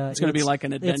 Yeah, It's gonna be like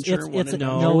an adventure one and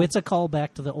done. no, it's a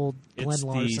callback to the old Glenn It's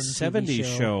Larson the TV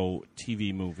 70s show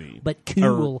TV movie. but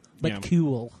cool, Or, but yeah.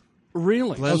 cool.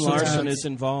 Really? Glenn so Larson it's- is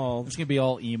involved. It's going to be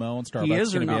all emo, and He Starbucks is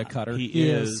is or going to be a not? cutter. He He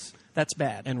is. is. That's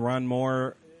bad. And Ron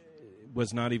Moore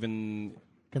was not even...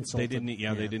 Consultant.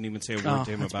 They didn't even say a word Oh,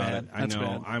 to him that's about bad. it. I That's know.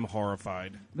 bad. I'm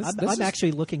horrified. I'm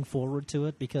actually looking forward to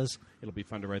it because It'll be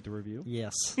fun to write the review.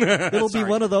 yes, it'll be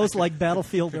one of those like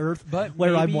Battlefield Earth, But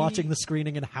where I'm maybe- watching the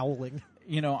screening and howling.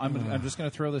 You know, I'm just going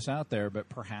to throw this out there, but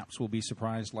perhaps we'll be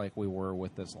surprised like we were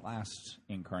with this last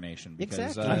incarnation. Because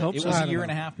Exactly. I hope it so. was I a don't year know.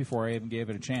 and a half before I even gave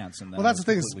it a chance. And then well, that's the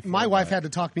I thing was is, completely my floored wife by had to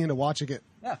talk me into watching it. it.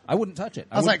 Yeah, I wouldn't touch it.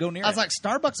 I was wouldn't like, go near I was it. like,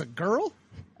 Starbucks a girl?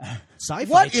 Sci-fi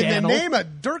What Channel. in the name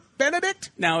of Dirk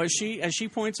Benedict? Now, as she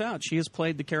points out, she has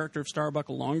played the character of Starbuck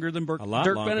longer than A lot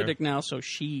Dirk longer. Benedict now, so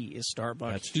she is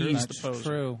Starbuck. That's true. He's That's the poser.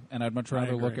 true, and I'd much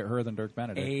rather agree. look at her than Dirk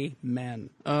Benedict.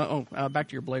 Amen. Back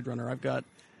to your Blade Runner. I've got.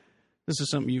 This is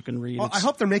something you can read. Well, I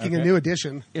hope they're making a new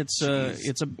edition. This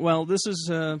is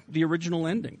the original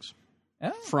endings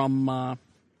Oh. from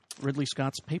Ridley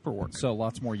Scott's Paperwork. So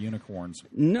lots more unicorns.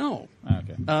 No,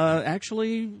 Okay.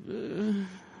 actually,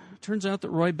 turns out that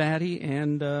Roy Batty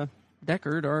and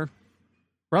Deckard are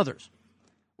brothers.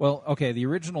 Well, okay. The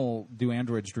original "Do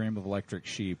Androids Dream of Electric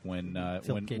Sheep" when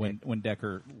Phil Koenig. when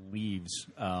Decker leaves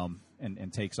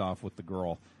and takes off with the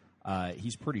girl,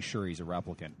 he's pretty sure he's a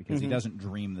replicant because he doesn't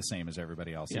dream the same as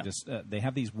everybody else. Yeah. He just they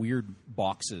have these weird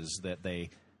boxes that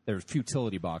there's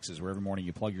futility boxes where every morning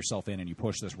you plug yourself in and you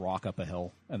push this rock up a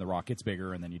hill and the rock gets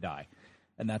bigger and then you die.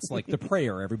 And that's like the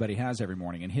prayer everybody has every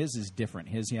morning. And his is different.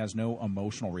 He has no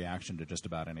emotional reaction to just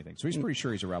about anything. So he's pretty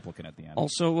sure he's a replicant at the end.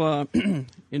 Also,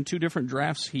 in two different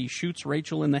drafts, he shoots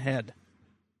Rachel in the head.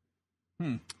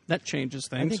 That changes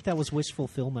I things. think that was wish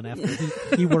fulfillment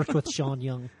after he worked with Sean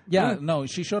Young. Yeah, no,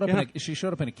 she showed up. Yeah. She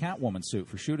showed up in a Catwoman suit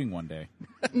for shooting one day.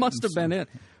 That must have been it.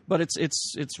 But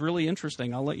it's really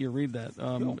interesting. I'll let you read that.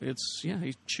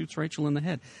 He shoots Rachel in the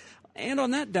head. And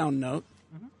on that down note,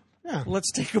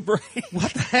 let's take a break.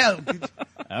 What the hell?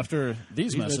 After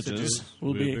these messages,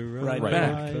 we'll be right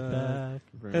back.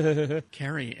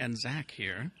 Carrie and Zach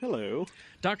here. Hello.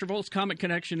 Dr. Volt's Comic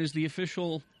Connection is the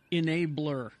official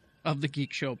enabler of the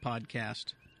Geek Show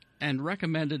podcast and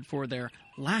recommended for their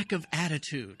lack of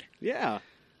attitude. Yeah.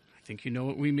 I think you know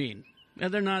what we mean.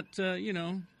 And they're not,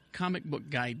 comic book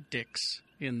guy dicks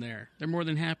in there. They're more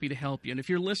than happy to help you. And if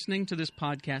you're listening to this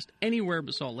podcast anywhere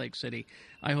but Salt Lake City,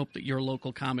 I hope that your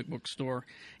local comic book store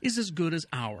is as good as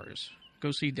ours.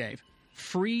 Go see Dave.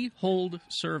 Free hold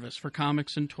service for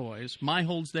comics and toys. My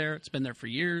hold's there. It's been there for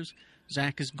years.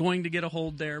 Zach is going to get a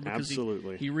hold there because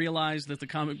he realized that the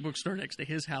comic book store next to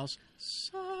his house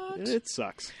sucks. It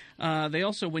sucks. They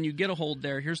also, when you get a hold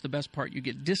there, here's the best part. You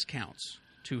get discounts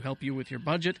to help you with your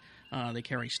budget. They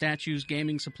carry statues,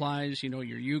 gaming supplies, your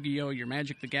Yu-Gi-Oh!, your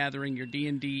Magic the Gathering, your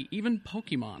D&D, even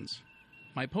Pokemons.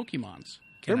 My Pokemons.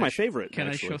 They're my favorite, Can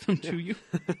actually. I show them to you?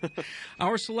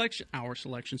 Our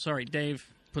selection. Sorry, Dave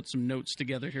put some notes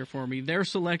together here for me. Their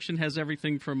selection has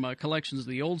everything from collections of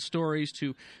the old stories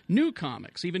to new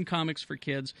comics, even comics for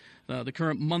kids. The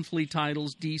current monthly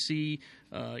titles, DC,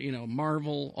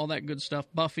 Marvel, all that good stuff.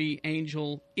 Buffy,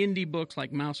 Angel, indie books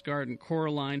like Mouse Guard and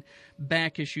Coraline,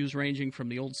 back issues ranging from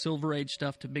the old Silver Age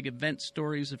stuff to big event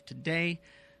stories of today.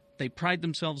 They pride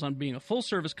themselves on being a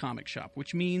full-service comic shop,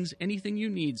 which means anything you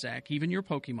need, Zach, even your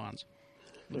Pokemons,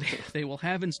 they will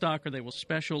have in stock or they will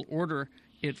special order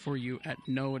it for you at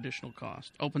no additional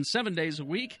cost. Open 7 days a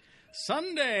week.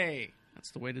 Sunday!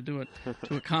 That's the way to do it,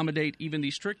 to accommodate even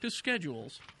the strictest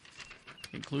schedules,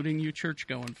 including you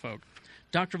church-going folk.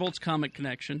 Dr. Volt's Comic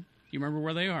Connection. You remember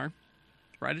where they are?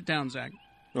 Write it down, Zach.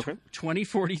 Okay.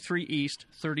 2043 East,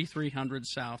 3300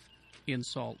 South in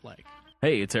Salt Lake.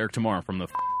 Hey, it's Eric Tamar from the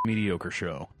Mediocre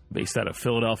Show, based out of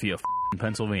Philadelphia,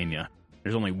 Pennsylvania.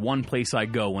 There's only one place I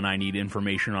go when I need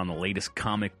information on the latest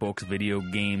comic books, video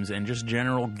games, and just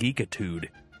general geekitude.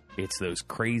 It's those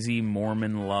crazy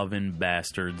Mormon-loving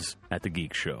bastards at the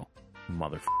Geek Show.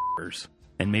 Motherfuckers.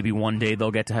 And maybe one day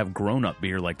they'll get to have grown-up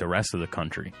beer like the rest of the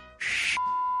country. Shh.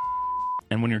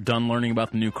 And when you're done learning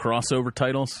about the new crossover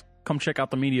titles, come check out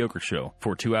the Mediocre Show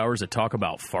for 2 hours of talk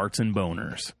about farts and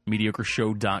boners.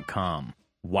 MediocreShow.com.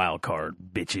 Wildcard,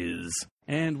 bitches.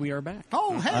 And we are back.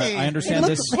 Oh, hey! I understand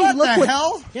this. What look the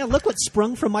hell? Yeah, look what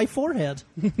sprung from my forehead.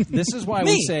 This is why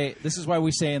we say. This is why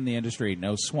we say in the industry,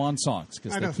 no swan songs,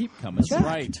 because they know. keep coming. That's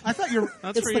Right. I thought your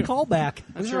That's It's for the you. callback.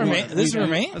 This is for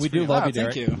me? We do love you,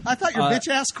 Derek. Thank you. bitch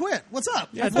ass quit. What's up?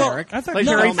 Yeah, Derek. I thought Ladies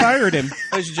and Derek gentlemen- fired him.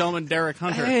 Ladies and gentlemen, Derek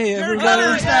Hunter. Hey, Derek everybody.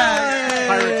 Hunter's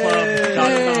back.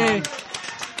 PirateClub.com.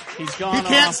 He's gone He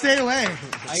can't off. stay away.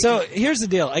 So here's the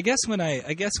deal. I guess when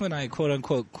I quote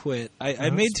unquote quit,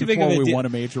 I made too big of Before a we deal. won a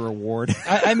major award.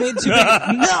 I made too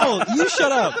big. No, you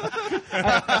shut up.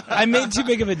 I made too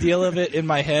big of a deal of it in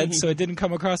my head, so it didn't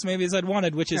come across maybe as I'd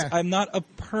wanted. Which is, Yeah. I'm not a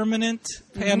permanent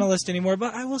panelist anymore,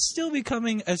 but I will still be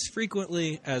coming as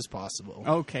frequently as possible.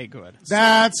 Okay, good.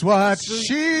 That's what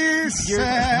she said.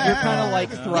 You're kind of like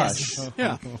Thrush.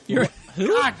 Yeah. You're,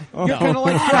 You're kind of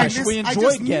like Thrush. We I enjoyed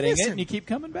just getting miss it, him. and you keep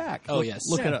coming back. Oh yes.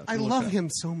 look it up. I love him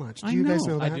so much. Do I you guys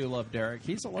know. know I that? do love Derek.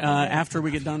 He's a lovely After we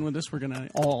get done with this, we're going to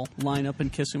all line up and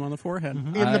kiss him on the forehead.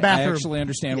 In I the bathroom. actually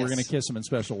understand we're Yes. going to kiss him in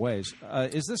special ways.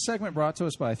 Is this segment brought to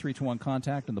us by 321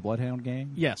 Contact and the Bloodhound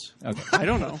Gang? Yes. Okay. I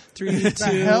don't know. 3, 2,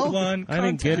 hell? 1. I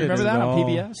didn't get it Remember at that all. on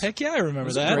PBS? Heck yeah, I remember It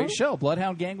was a that. great show.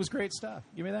 Bloodhound Gang was great stuff.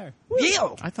 Give me there.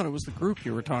 I thought it was the group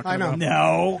you were talking I know. about.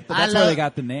 No, but that's I where love- they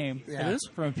got the name. Yeah. It is?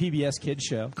 From a PBS kids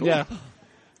show. Yeah.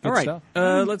 All right. stuff.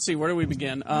 Let's see. Where do we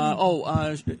begin?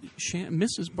 Mrs.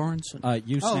 Barnson.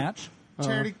 You snatch.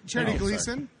 Charity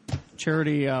Gleason.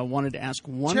 Charity wanted to ask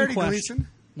one Charity question. Gleason.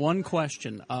 One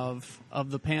question of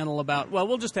the panel about. Well,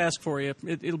 we'll just ask for you.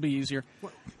 It'll be easier.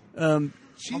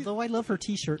 Although I love her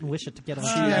T-shirt and wish it to get on.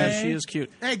 She is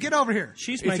cute. Hey, get over here.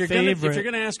 She's If my you're favorite. gonna- If you're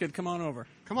going to ask it, come on over.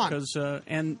 Come on. Because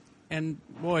and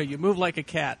boy, you move like a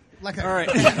cat. Like a- All right.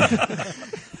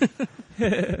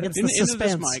 It's the Into this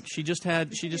suspense. mic. She just had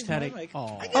a.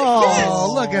 Oh.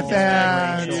 Oh, look at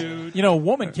that. You know, a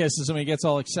woman kisses him, he gets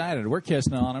all excited. We're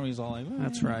kissing on him, he's all like,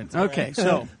 That's right. Okay,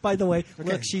 so By the way,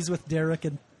 look, she's with Derek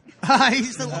and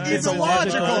He's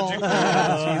illogical.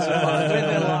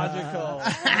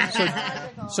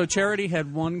 So Charity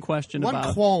had one question One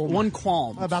about qualm. one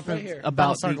qualm About the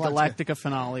about the Battlestar Galactica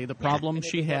finale. The problem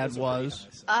she had was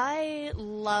I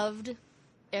loved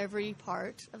every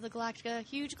part of the Galactica.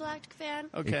 Huge Galactica fan.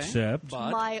 okay, Except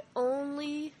but My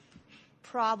only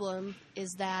problem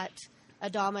is that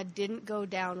Adama didn't go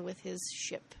down with his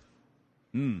ship.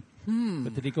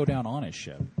 But did he go down on his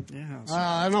ship? Yeah.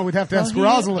 I don't know. We'd have to ask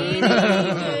Rosalind.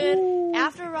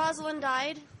 After Rosalind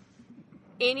died,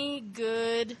 any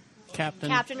good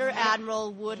captain or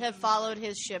admiral would have followed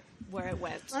his ship where it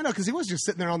went. I know, because he was just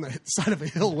sitting there on the side of a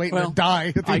hill waiting Well, to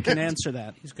die. At the I end. can answer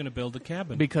that. He's going to build a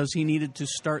cabin. Because he needed to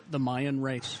start the Mayan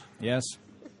race. Yes.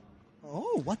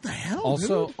 Oh, what the hell?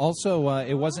 Also,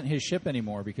 it wasn't his ship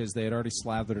anymore because they had already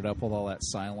slathered it up with all that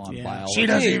Cylon biology. She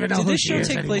doesn't Hey, even know did who this she show is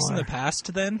take place in anymore. the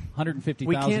past then? 150,000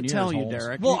 We can't years, tell you, Holmes.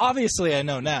 Derek. Well, obviously I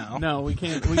know now. No, we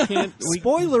can't.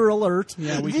 Spoiler alert.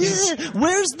 Yeah, we can't.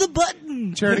 Where's the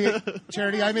button?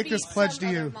 Charity, I make this pledge to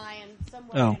you.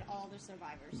 Oh.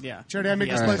 Yeah. Charity, I make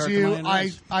Yeah. this pledge Start to the you. Mayan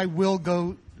race. I will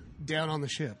go down on the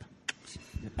ship.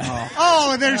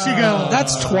 Oh, there she goes.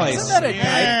 That's twice. Isn't that a, Yay.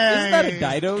 isn't that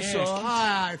a Dido song?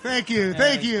 Ah, thank you.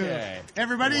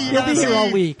 Everybody, you He'll gotta be here see,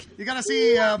 all week. You gotta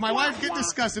see my wife get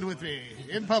disgusted with me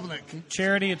in public.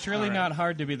 Charity, it's really not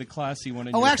hard to be the classy one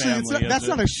in Oh, your actually, family. it's not, that's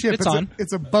not a ship. It's on.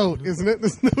 It's a boat, isn't it?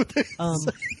 Isn't that what they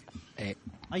say?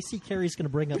 I see Carrie's going to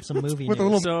bring up some movie With a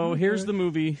news. little- So here's the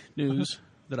movie news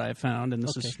that I found, and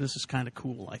this Okay. is kind of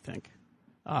cool. I think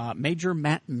Major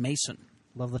Matt Mason.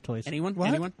 Love the toys. Anyone? What?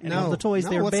 Anyone? No. The toys, No,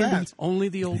 they're what's bendy. that? Only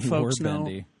the old They folks were know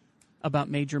bendy. about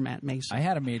Major Matt Mason. I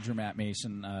had a Major Matt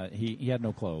Mason. He had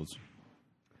no clothes.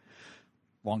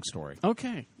 Long story.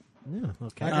 Okay. Yeah,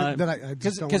 okay. I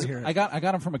just don't want to hear it. I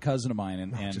got him from a cousin of mine,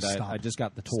 and just stop. I just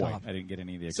got the toy. Stop. I didn't get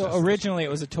any of the So accessories. originally it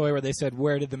was a toy where they said,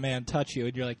 "Where did the man touch you?"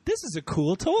 And you're like, "This is a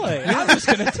cool toy. I'm just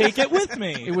going to take it with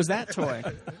me." It was that toy.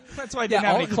 That's why I didn't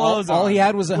have any all, clothes all on. he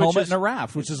had was a Which helmet is and a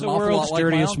raft, which is the an awful world's lot like my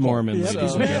dirtiest uncle. Mormon, Yeah.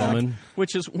 ladies and gentlemen.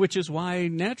 Which is why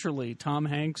naturally Tom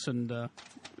Hanks and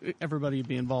everybody would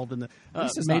be involved in the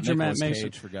This is not Major Matt Nicolas Mason.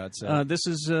 Cage, for God's sake. This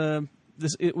is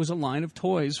it was a line of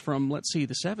toys from the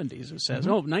 70s. It says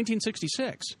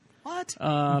 1966. What?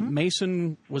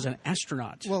 Mason was an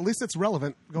astronaut. Well, at least it's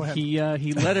relevant. Go ahead.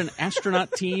 He led an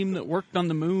astronaut team that worked on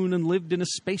the moon and lived in a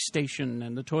space station,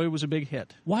 and the toy was a big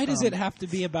hit. Why does it have to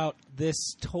be about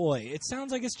this toy? It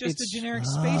sounds like it's just a generic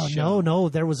Oh, space show. no,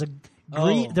 there was a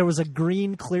green, Oh. there was a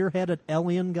green, clear-headed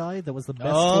alien guy that was the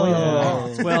best Oh. toy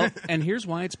ever. Well, and here's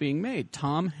why it's being made.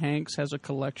 Tom Hanks has a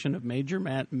collection of Major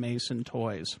Matt Mason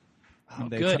toys. Oh,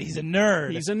 good. He's a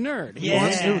nerd. He's a nerd. He Yeah.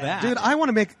 wants to do that. Dude, I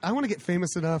want to get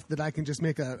famous enough that I can just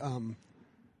make a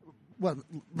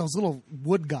those little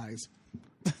wood guys.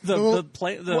 The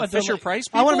Fisher Price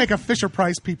people? I want to make a Fisher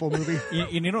Price people movie.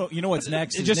 You know what's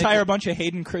next? You is just Nick- hire a bunch of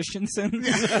Hayden Christensen.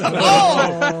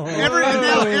 Now everybody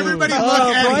look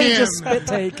at Brian him. just spit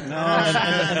take.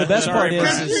 and the best part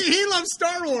is, He loves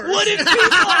Star Wars.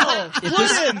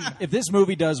 if this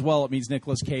movie does well, it means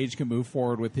Nicolas Cage can move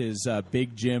forward with his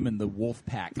Big Jim and the Wolf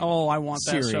Pack Oh, I want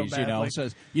that series. so badly. You know, so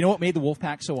you know what made the Wolf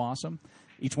Pack so awesome?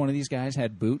 Each one of these guys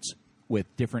had boots with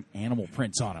different animal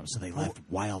prints on them, so they left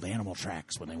wild animal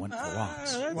tracks when they went for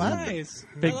walks. That's What? nice.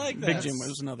 Big, I like that. Big Jim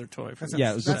was another toy. For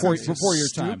Yeah, it was That's before your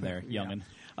stupid. time there, youngin.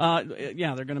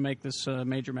 Yeah, they're going to make this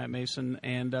Major Matt Mason,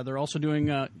 and they're also doing.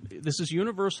 This is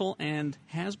Universal and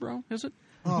Hasbro, is it?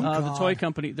 The toy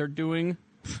company. They're doing.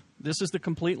 This is the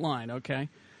complete line. Okay,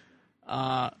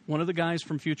 one of the guys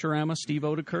from Futurama, Steve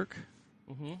Odekirk,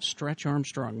 Stretch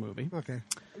Armstrong movie. Okay.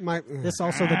 This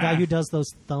also the guy who does those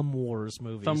Thumb Wars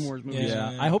movies. Thumb Wars movies.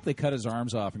 Yeah, I hope they cut his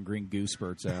arms off and green goo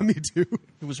spurts out. Me too.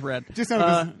 It was red. Just out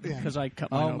of his- yeah. because I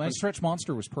cut mine Oh, open. my Stretch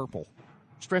Monster was purple.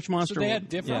 Stretch Monster. So they had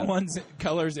different Yeah.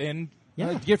 colors in.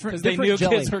 Yeah. Different 'Cause they different knew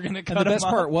jelly. kids were gonna cut And the them best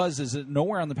up. part was that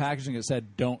nowhere on the packaging it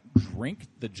said "Don't drink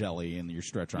the jelly in your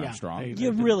Stretch Armstrong." they-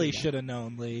 You really should have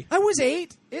known, Lee. I was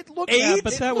 8. It looked 8? Yeah,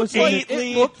 But it that looked was like, in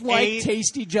it looked like 8.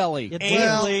 tasty jelly. It Eight,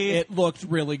 Well, Lee. It looked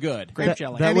really good. grape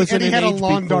jelly. that And was he, and in he had an a age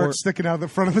lawn before- dart sticking out of the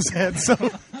front of his head. So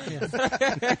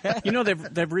You know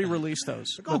they've re-released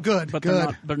those. Oh, good, But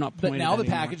good. they're not. But pointed now the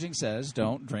anymore. packaging says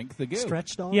 "Don't drink the goo."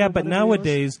 Stretch dog. Yeah, or but whatever he was.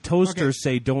 nowadays toasters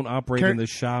say don't operate Car- in the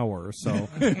shower. So,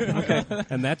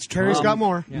 and that's true. Carrie's got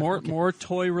more. More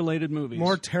toy-related movies.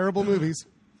 More terrible movies.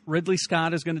 Ridley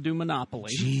Scott is going to do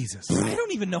Monopoly. Jesus. I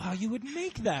don't even know how you would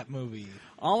make that movie.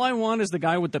 All I want is the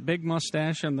guy with the big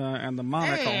mustache and the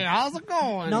monocle. how's it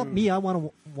going? Not me. I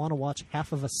want to watch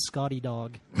half of a Scotty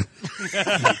dog.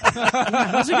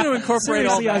 How's he going to incorporate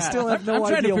all Seriously, that? I still have no I'm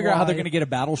trying to idea figure out how why. they're going to get a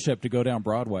battleship to go down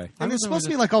Broadway. I mean, it's supposed to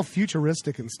be like all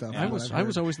futuristic and stuff. I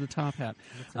was always the top hat.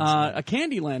 A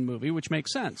Candyland movie, which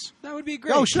makes sense. That would be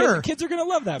great. Oh, sure. Kids are going to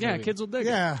love that Yeah, movie. kids will dig it.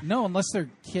 Yeah. No, unless they're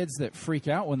kids that freak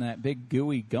out when that big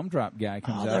gooey gumdrop guy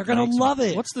comes out. They're and going makes to love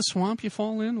it. What's the swamp you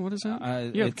fall in? What is that?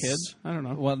 You have it's- kids. I don't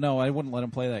know. Well, no, I wouldn't let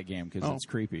him play that game because Oh. it's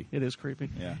creepy. It is creepy.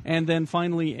 Yeah. And then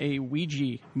finally a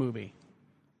Ouija movie.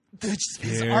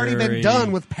 It's already been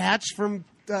done with Patch from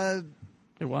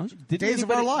It was? Days of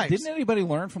Our Lives. Didn't anybody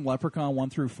learn from Leprechaun 1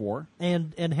 through 4?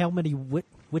 And how many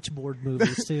Witchboard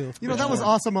movies too? You know, that was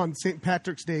awesome on St.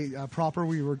 Patrick's Day proper.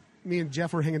 Me and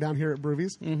Jeff were hanging down here at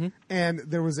Broovies, and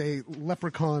there was a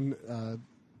Leprechaun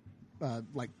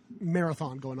like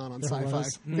marathon going on Sci-Fi.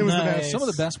 was? It was the best. Some of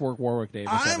the best work Warwick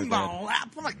Davis ever I'm did.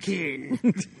 the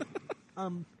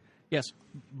Leprechaun. Yes.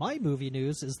 My movie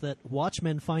news is that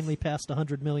Watchmen finally passed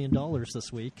 $100 million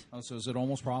this week. Oh, so is it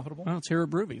almost profitable? Well, it's here at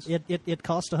Broovies. It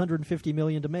cost $150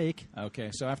 million to make.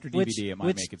 Okay, so after DVD, it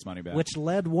might make its money back. Which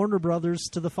led Warner Brothers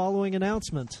to the following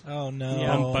announcement: Oh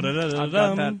no!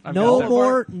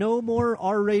 No more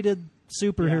R-rated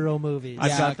superhero movies.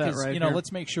 I've got that 'cause, right You know, here.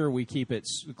 let's make sure we keep it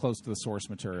close to the source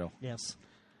material. Yes.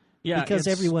 Yeah, Because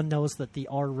it's- everyone knows that the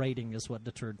R rating is what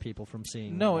deterred people from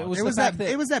seeing. No, it was It the was fact that.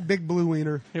 It was that big blue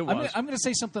wiener. It was. I'm going to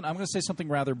say something. I'm going to say something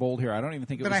rather bold here. I don't even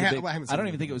think it But was. I the ha- big, well, I haven't I don't seen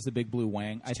even it. think it was the big blue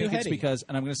wang. I too think it's heady. because,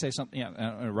 and I'm going to say something.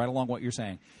 Yeah, right along what you're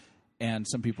saying. And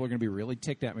some people are going to be really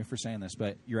ticked at me for saying this,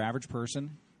 but your average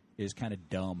person is kind of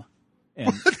dumb.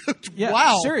 And yeah,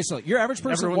 Wow. seriously, your average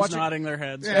person Everyone's watching. nodding their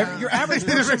heads. Your average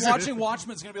person watching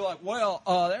Watchmen is going to be like, well,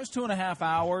 that was 2.5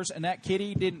 hours, and that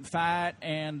kitty didn't fight,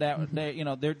 and that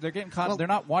they're getting caught. Well, they're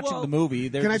not watching the movie.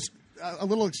 They're Can I just, a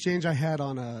little exchange I had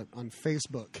on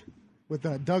Facebook with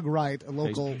Doug Wright, a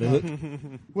local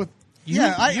with.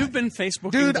 You've been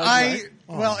Facebooking Dude, Doug Wright?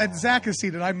 and Zach has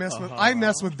seen it. I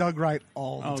mess with Doug Wright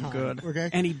all the Oh, time. good. Okay,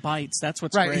 And he bites. That's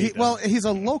what's right. great. He's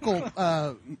a local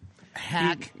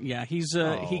hack.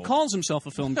 He calls himself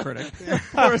a film critic.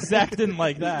 Poor Zach didn't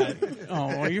like that. Oh,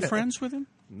 are you friends with him?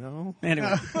 No.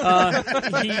 Anyway,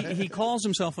 he calls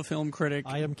himself a film critic.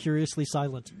 I am curiously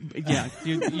silent. Yeah,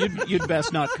 you'd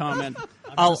best not comment.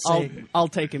 just saying. I'll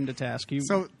take him to task.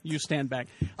 You stand back.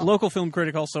 A local film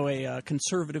critic, also a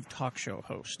conservative talk show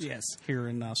host. Yes. Here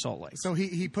in Salt Lake. So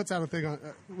he puts out a thing on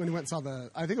when he went and saw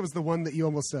I think it was the one that you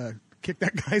almost kicked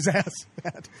that guy's ass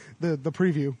at the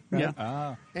preview. Right?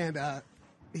 Yeah. And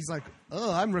he's like,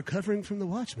 "Oh, I'm recovering from the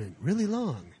Watchmen really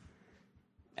long."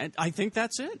 And I think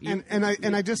that's it.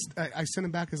 I sent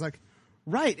him back as like,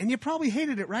 right, and you probably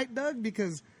hated it, right, Doug?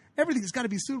 Because everything's got to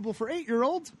be suitable for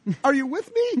 8-year-olds. Are you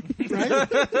with me? Right?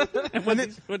 And what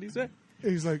did he say?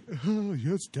 He's like, oh,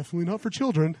 yeah, it's definitely not for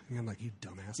children. And I'm like, you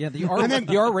dumbass. yeah, the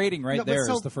R rating right there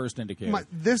is the first indicator.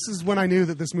 This is when I knew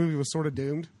that this movie was sort of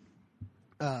doomed.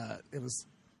 It was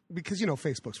because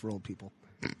Facebook's for old people.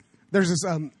 There's this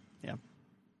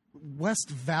West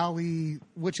Valley,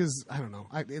 which is I don't know,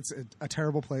 it's a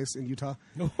terrible place in Utah.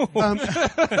 No,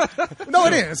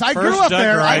 it is. I grew up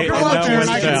there. I grew up there, and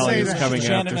I can say that.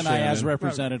 Shannon and I, as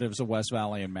representatives of West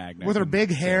Valley and Magna, With her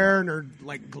big hair and her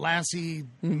like glassy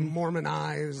Mormon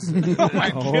eyes. Oh my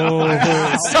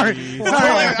God! Sorry,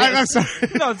 I'm sorry.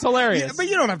 No, it's hilarious. But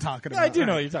you know what I'm talking about. I do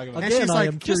know what you're talking about. And she's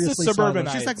like, just the suburban.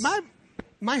 She's like,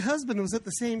 my husband was at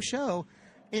the same show,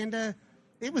 and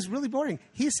it was really boring.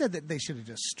 He said that they should have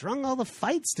just strung all the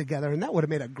fights together, and that would have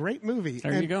made a great movie.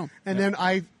 There you go. And then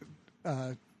I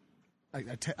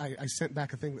sent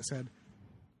back a thing that said,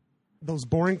 those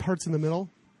boring parts in the middle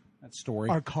that story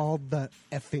are called the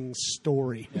effing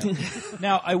story. Yeah.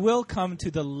 Now, I will come to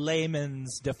the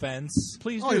layman's defense.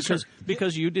 Please do,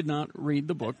 because you did not read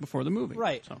the book before the movie.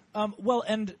 Right. So. Well,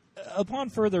 and upon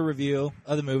further review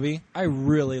of the movie, I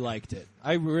really liked it.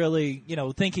 I really,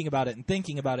 thinking about it,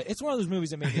 it's one of those movies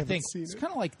that made me think. It's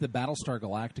kind of like the Battlestar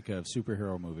Galactica of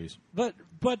superhero movies. But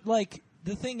like,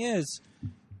 the thing is,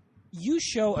 you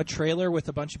show a trailer with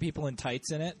a bunch of people in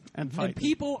tights in it, and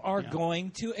people are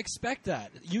going to expect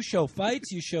that. You show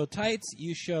fights, you show tights,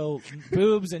 you show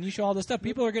boobs, and you show all this stuff.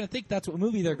 People are going to think that's what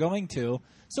movie they're going to.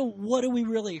 So what do we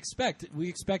really expect? We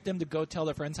expect them to go tell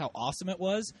their friends how awesome it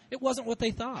was. It wasn't what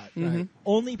they thought. Mm-hmm.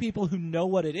 Only people who know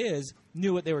what it is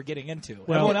knew what they were getting into.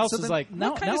 Well, everyone else so is then, like,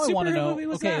 now, what kind now of I want to superhero know. movie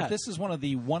was Okay, that? if this is one of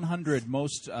the 100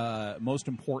 most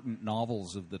important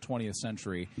novels of the 20th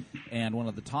century, and one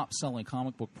of the top-selling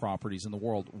comic book properties in the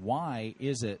world, why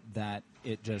is it that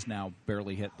it just now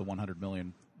barely hit the $100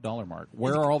 million mark?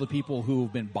 Where are all the people who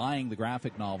have been buying the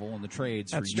graphic novel and the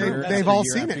trades for year They've after all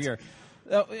year seen after it. year?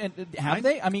 And have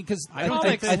they? I mean, because I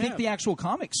think the actual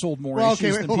comic sold more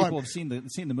issues than people have seen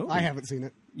the movie. I haven't seen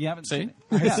it. You haven't seen it?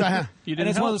 You And didn't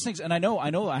it's one help. of those things. And I know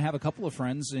I have a couple of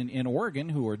friends in Oregon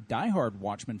who are diehard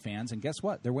Watchmen fans, and guess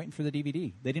what? They're waiting for the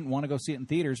DVD. They didn't want to go see it in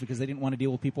theaters because they didn't want to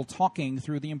deal with people talking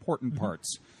through the important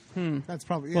parts. That's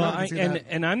probably Well,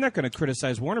 and I'm not going to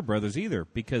criticize Warner Brothers either,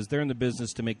 because they're in the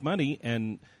business to make money,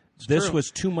 and this was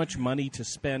too much money to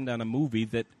spend on a movie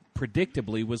that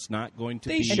predictably was not going to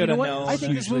They be. should You know have what? known. I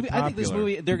think this hugely movie. I think this popular.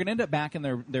 movie. They're going to end up backing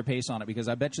their pace on it because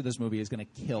I bet you this movie is going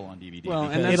to kill on DVD. Well, and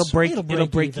because- that's- It'll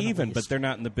break even, at even, least. but they're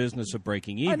not in the business of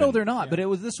breaking even. I know they're not, but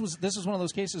this was one of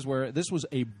those cases where this was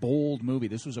a bold movie.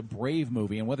 This was a brave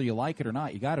movie, and whether you like it or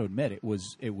not, you got to admit it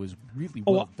was really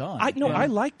well done. I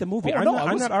like the movie. Oh, I'm, no, not, I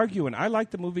I'm was- not arguing. I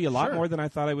like the movie a lot Sure. more than I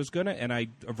thought I was going to, and I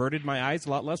averted my eyes a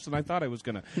lot less than I thought I was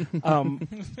going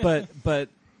to. But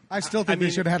I still think I they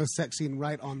mean- should have had a sex scene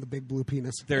right on the big blue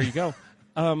penis. there you go.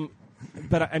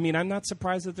 But I mean, I'm not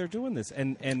surprised that they're doing this,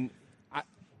 and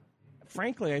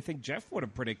frankly, I think Jeff would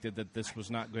have predicted that this was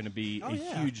not going to be a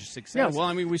huge success. Yeah, well,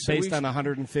 I mean, we said based on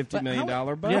 $150 million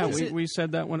budget. Yeah, we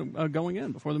said that when going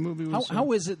in before the movie was.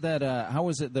 How is it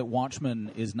that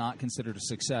Watchmen is not considered a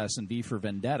success and V for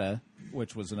Vendetta,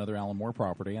 which was another Alan Moore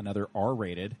property, another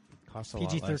R-rated, Costs a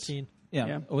lot less. PG-13. Yeah.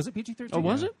 Yeah. Oh, was it PG-13? Oh,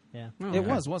 was it? Yeah. Oh, It okay.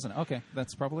 was, wasn't it? Okay,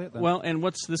 that's probably it then. Well, and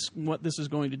what this is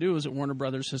going to do is that Warner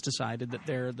Brothers has decided that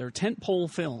their tentpole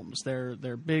films, their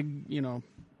big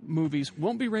movies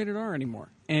won't be rated R anymore,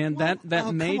 and that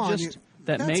oh, may come on, just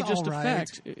that's all right.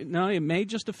 it may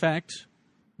just affect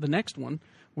the next one,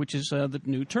 which is the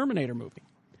new Terminator movie.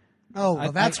 Oh,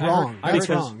 well, that's wrong. I That's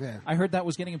heard, wrong. Yeah. I heard that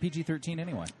was getting a PG-13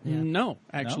 anyway. No,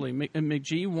 actually,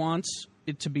 McGee wants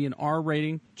it to be an R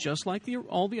rating, just like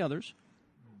all the others.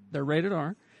 They're rated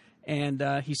R. And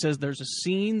he says there's a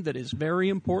scene that is very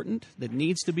important that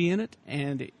needs to be in it,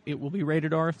 and it will be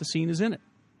rated R if the scene is in it.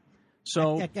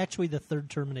 So Actually, the third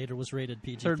Terminator was rated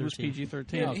PG-13. third was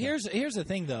PG-13. Here's the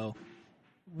thing, though.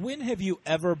 When have you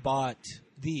ever bought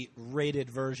the rated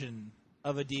version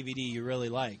of a DVD you really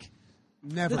like?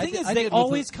 Never. The thing is, I they did with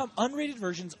always come. Unrated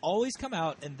versions always come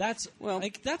out, and that's where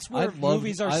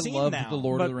movies are seen I loved now. the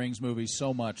Lord But- of the Rings movies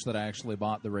so much that I actually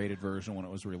bought the rated version when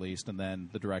it was released, and then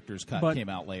the director's cut came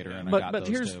out later, and I got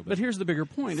those too. But here's the bigger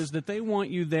point: is that they want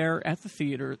you there at the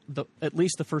theater at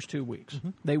least the first 2 weeks.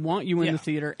 They want you in the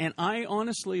theater, and I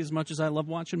honestly, as much as I love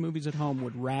watching movies at home,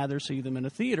 would rather see them in a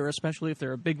theater, especially if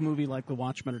they're a big movie like The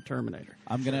Watchmen or Terminator.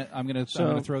 I'm gonna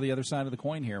throw the other side of the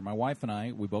coin here. My wife and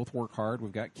I, we both work hard.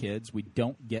 We've got kids. We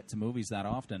don't get to movies that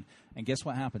often. And guess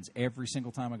what happens? Every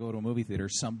single time I go to a movie theater,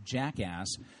 some jackass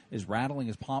is rattling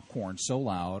his popcorn so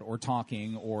loud or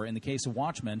talking, or in the case of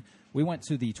Watchmen, we went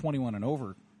to the 21 and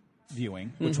over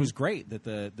viewing, which was great that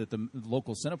the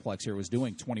local Cineplex here was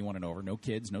doing 21 and over, no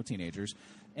kids, no teenagers.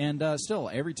 And still,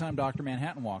 every time Dr.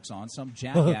 Manhattan walks on, some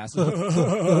jackass is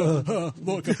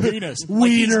look, a penis.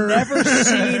 Like he's never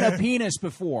seen a penis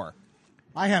before.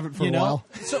 I haven't for a You know, while.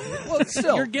 so well,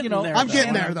 still, You're getting you know, there, I'm though.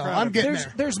 getting there, though. I'm getting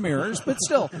there. there's mirrors, but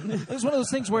still, it's one of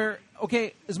those things where,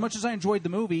 okay, as much as I enjoyed the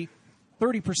movie,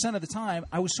 30% of the time,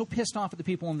 I was so pissed off at the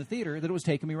people in the theater that it was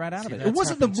taking me right out of it. It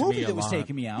wasn't the movie that was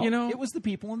taking me out. You know, it was the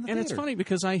people in the And theater. it's funny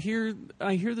because I hear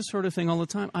this sort of thing all the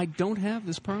time. I don't have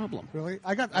this problem. Really?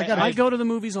 I go to the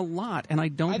movies a lot, and I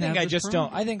don't. I think have I this just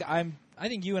problem. don't. I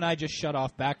think you and I just shut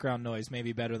off background noise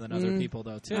maybe better than other people,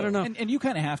 though, too. I don't know. And you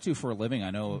kind of have to for a living.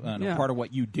 I know Yeah. part of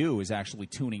what you do is actually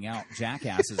tuning out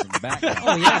jackasses in the background.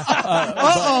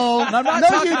 Uh-oh. And I'm not No,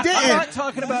 talking, you didn't. I'm not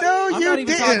talking about. No, I'm you not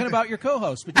even didn't. talking about your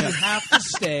co-host, but you have to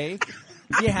stay.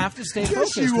 You have to stay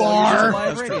focused. you while are. you're doing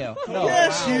live radio. No.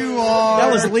 Yes, you are.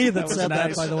 That was Lee that was said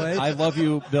nice. that, by the way. I love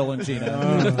you, Bill and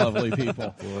Gina. You're lovely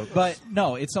people. But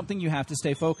no, it's something you have to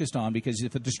stay focused on because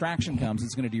if a distraction comes,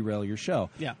 it's going to derail your show.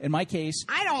 Yeah. In my case,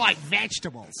 I don't like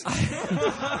vegetables.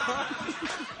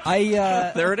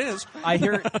 There it is. I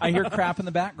hear crap in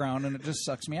the background and it just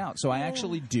sucks me out. So I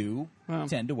actually do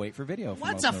tend to wait for video. For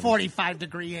What's most a movies.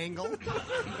 45-degree angle?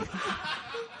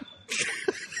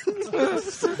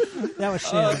 That was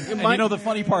Shannon. And you know the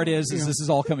funny part is this is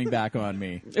all coming back on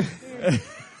me.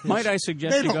 Might I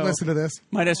suggest They you don't go? listen to this.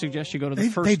 Might I suggest you go to the They-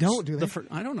 first? they don't, do they?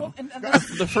 I don't know.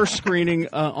 The first screening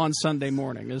on Sunday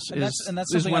morning is That's is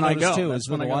something when I I noticed go. too. That's Is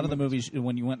when when a I lot go of the to movies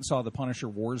when you went and saw the Punisher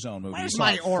Warzone movie, Where's you saw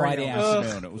my it Friday Oreo?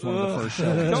 afternoon. It was one of the first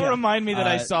shows. Don't remind me that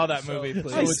I saw that movie, So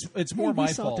please. it's more We my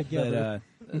saw it fault together.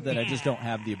 that I just don't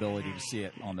have the ability to see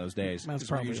it on those days. That's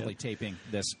Because we're probably usually it. taping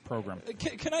this program.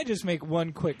 Can I just make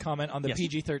one quick comment on the Yes.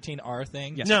 PG-13R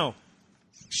thing? No.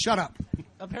 Shut up.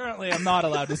 Apparently, I'm not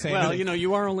allowed to say Well, anything. you know,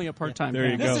 you are only a part-time. There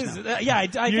you fan. go. This is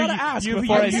I gotta ask You've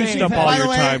before I say used up anything. all By the your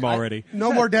way, time already.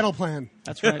 No more dental plan.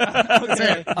 That's right. That's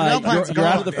it. Dental plan's You're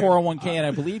out of the gone. 401k, and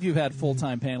I believe you've had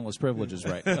full-time panelist privileges,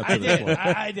 right? Up to I this did. point.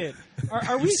 I did.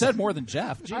 Are we You said more than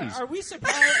Jeff. Jeez. Are we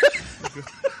surprised?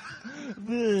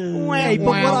 Hey,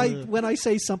 but when I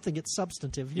say something, it's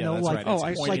substantive. You Yeah, know, that's like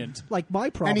right. It's poignant. like my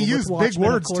problem used with big Watchmen,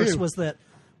 words, of course, too. was that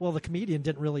Well, the comedian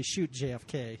didn't really shoot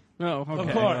JFK. Oh, okay.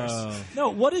 Of course. No,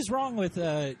 what is wrong with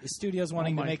studios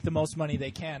wanting to my- make the most money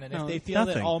they can? And No, if they feel that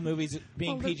nothing. all movies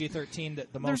being Well, PG-13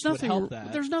 that the There's most would nothing. help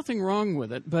that. There's nothing wrong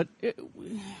with it, but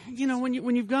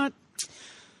when you've got,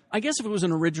 I guess if it was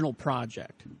an original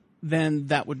project, then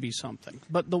that would be something.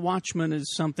 But The Watchmen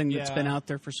is something that's Yeah. been out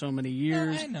there for so many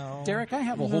years. I know. Derek, I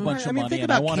have a whole bunch I of mean, money, think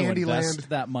and I about want to Candyland. invest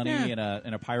that money Yeah.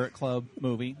 in a Pirate Club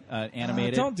movie,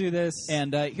 animated. Don't do this.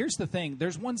 And here's the thing: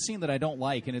 there's one scene that I don't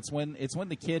like, and it's when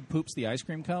the kid poops the ice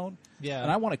cream cone. Yeah.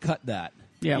 and I want to cut that.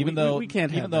 Yeah, even we- though we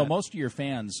can't even have though that. most of your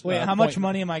fans. Wait, how much point-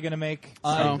 money am I going to make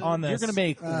on this? You're going to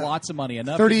make lots of money,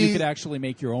 enough 30 that you could actually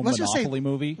make your own Let's just say Monopoly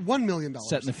movie $1 million.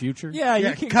 set in the future. Yeah, Yeah,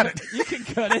 you can cut it. You can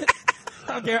cut it.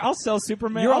 I don't care. I'll sell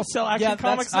Superman. You're I'll sell Action yeah,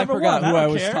 Comics. I number forgot one. who I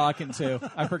don't was care. talking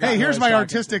to. I forgot. Hey, who here's I my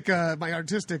was talking to.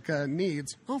 artistic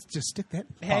needs. I'll just stick that.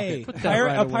 Hey, Put that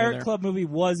right a away Pirate there. Club movie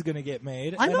was going to get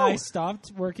made, I and know. I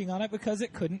stopped working on it because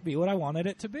it couldn't be what I wanted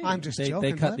it to be. I'm just They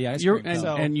joking. cut bud. the ice You're, cream and,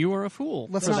 cone. and you are a fool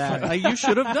Let's for not that. fight. You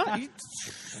should have done.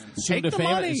 Soon Take to the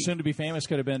money. soon to be famous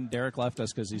could have been Derek left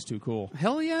us because he's too cool.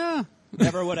 Hell yeah.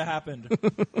 Never would have happened.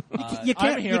 You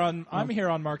can't. I'm here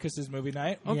on Marcus's movie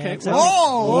night. Okay. exactly.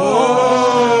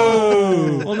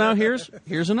 Well, now here's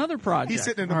another project. He's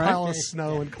sitting in a all right? pile of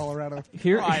snow in Colorado.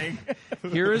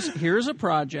 Here's a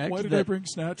project Why did I that, bring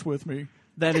Snatch with me?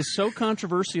 that is so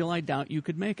controversial. I doubt you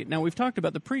could make it. Now we've talked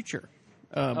about the Preacher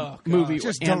God. movie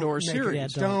Just and don't or make it. series. Yeah,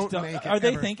 Don't Don't- make it. Are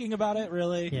they ever. thinking about it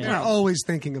really? Yeah. They're always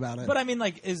thinking about it. But I mean,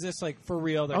 like, is this like for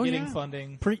real? They're Oh, getting yeah.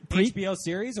 funding Pre- HBO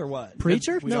series or what?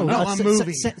 Preacher? don't No, know. A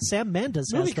movie. Sam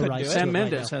Mendes Movie has the could rights. do it. to Sam it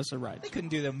Mendes right now. has the right. They couldn't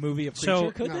do the movie of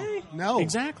So- Preacher, could they? no.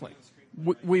 Exactly.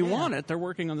 We want it. They're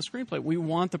working on the screenplay. We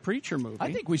want the Preacher movie.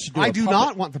 I think we should do I a do puppet-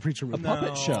 not want the Preacher a movie.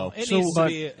 puppet show. It So, needs to but-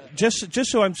 be.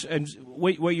 Just so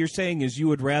what you're saying is you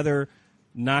would rather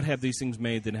not have these things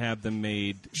made than have them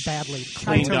made Badly.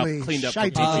 cleaned up Shitily. for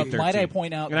Shitily. PG-13. Might I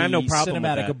point out And I have no the problem with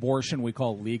cinematic that. abortion we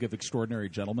call League of Extraordinary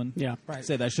Gentlemen? Yeah. Right.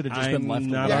 Say that should have just I'm been left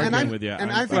not alone. Yeah, arguing and with you.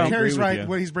 And I I think agree Harry's with right. you.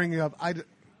 What he's bringing up.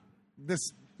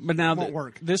 This But now won't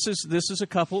work. This is a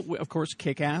couple. Of course,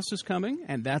 Kick-Ass is coming,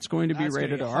 and that's going to be That's gonna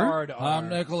rated be R. hard R.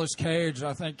 Nicolas Cage.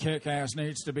 I think Kick-Ass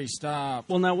needs to be stopped.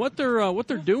 Well, now what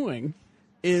they're doing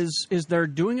is they're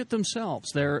doing it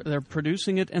themselves. They're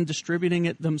producing it and distributing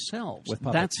it themselves. With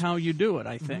puppets. That's how you do it,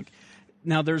 I think.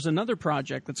 Now, there's another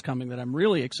project that's coming that I'm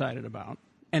really excited about,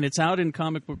 and it's out in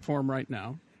comic book form right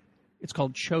now. It's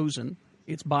called Chosen.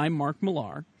 It's by Mark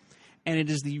Millar, and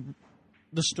it is the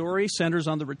story centers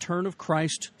on the return of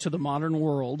Christ to the modern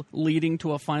world, leading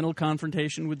to a final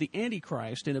confrontation with the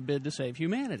Antichrist in a bid to save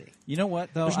humanity. You know what,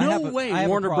 though? There's I no have a- way I have a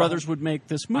Warner problem. Brothers would make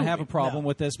this movie. I have a problem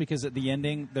with this because at the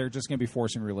ending, they're just going to be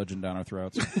forcing religion down our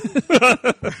throats.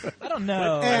 I don't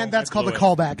know. and that's called a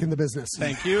callback in the business.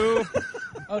 Thank you.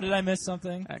 Oh, did I miss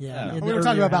something? Yeah, in We the were talking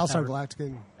earlier about half Battlestar hour.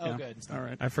 Galactica. Oh, good. All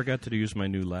right. I forgot to use my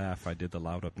new laugh. I did the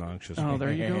loud, obnoxious. Oh,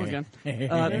 there you go again.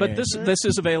 But this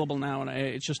is available now, and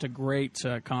it's just a great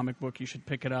comic book. You should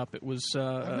pick it up. It was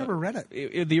I've never read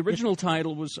it. The original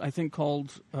title was, I think,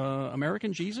 called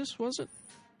American Jesus. Was it?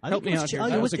 I Help think me out here.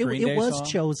 That was a Green Day it was song?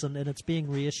 chosen, and it's being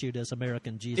reissued as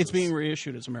American Jesus. It's being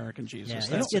reissued as American Jesus.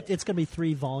 Yeah, That's it's going to be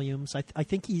 3 volumes. I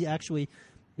think he actually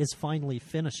is finally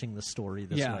finishing the story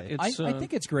this Yeah, way. it's, I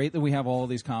think it's great that we have all of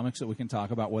these comics that we can talk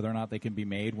about whether or not they can be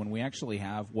made when we actually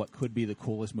have what could be the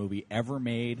coolest movie ever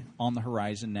made on the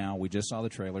horizon now. We just saw the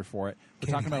trailer for it.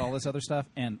 We're talking about all this other stuff,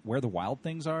 and Where the Wild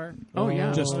Things Are Oh,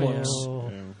 yeah. just Oh,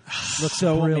 looks looks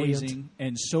so brilliant. amazing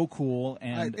and so cool.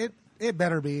 And It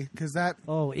better be because that.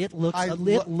 Oh, it looks I it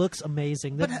looks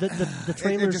amazing. The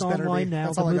trailer's just better online be. now.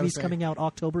 That's The all I gotta movie's say. coming out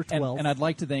October 12th. And I'd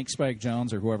like to thank Spike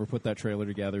Jones or whoever put that trailer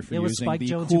together for It was using Spike the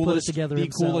Jones who put it coolest, together the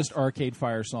himself. coolest Arcade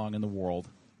Fire song in the world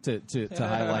to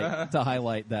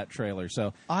highlight that trailer.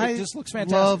 So I it just looks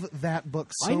fantastic. love that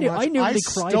book so much. I nearly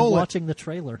cried stole watching the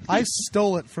trailer. I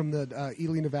stole it from the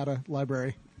Ely, Nevada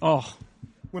library Oh,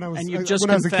 when I was and you've when just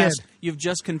I was a confessed. kid. You've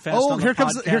just confessed. Oh, on the here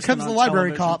comes podcast and the on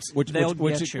library television. cops. They'll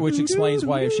get you. Which explains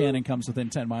why if Shannon comes within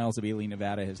 10 miles of Ely,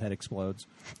 Nevada, his head explodes.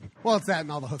 Well, it's that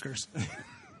and all the hookers.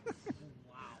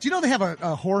 Do you know they have a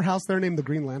whorehouse there named the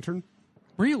Green Lantern?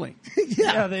 Really?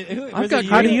 Yeah, I've got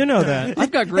How do you know that?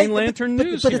 I've got Green Lantern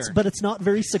news but here. it's not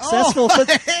very successful. Oh,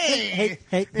 hey,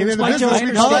 In here's the my business, joke.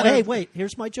 we call it- Hey, wait,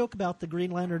 here's my joke about the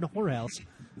Green Lantern whorehouse.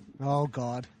 Oh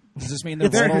God. Does this mean they're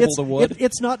vulnerable to wood?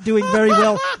 It's not doing very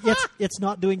well. It's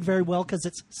not doing very well because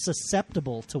it's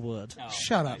susceptible to wood.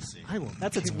 Shut up. I will.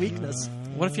 That's its weakness.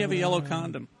 What if you have a yellow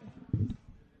condom?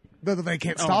 They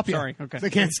can't stop you. Sorry. Okay. They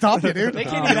can't stop you, dude. They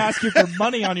can't even ask you for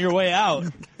money on your way out.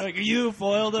 Like, you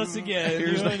foiled us again. You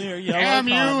and your yellow Damn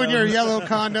you condom. and your yellow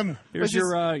condom. Here's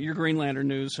your Green Lantern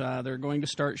news. They're going to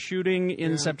start shooting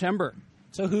in September.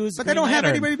 So who's? But Green they don't have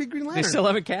Lantern? anybody be Green Lantern. They still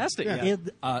haven't cast it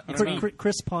yet.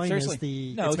 Chris Pine Seriously. is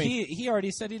the No, he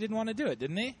already said he didn't want to do it,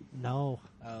 didn't he? no,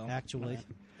 actually.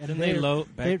 And Didn't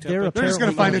they they're They're just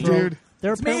gonna apparently find a throw- dude.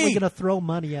 They're It's apparently me. going to throw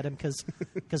money at him because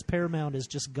Paramount is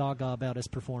just gaga about his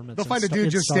performance. They'll in find a Star- dude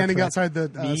in just Star standing Trek. outside the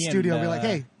Me studio and be and, like,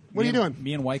 "Hey, what are you doing?"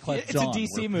 Me and Wyclef It's a Jean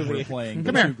DC were movie. playing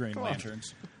Come the here. two Green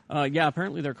Lanterns. Yeah,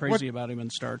 apparently they're crazy What- about him in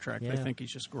Star Trek. They Yeah. think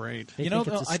he's just great. They You know,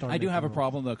 think it's a though, Star I do have a Trek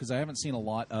problem though because I haven't seen a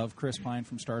lot of Chris Pine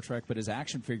from Star Trek, but his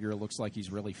action figure looks like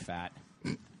he's really fat.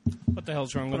 What the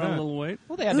hell's wrong Put with on a that? little weight.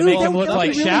 Well, they had to make him look That would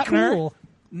like be really Shatner. cool.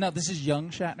 No, this is young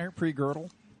Shatner, pre-girdle,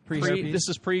 pre-herpes. This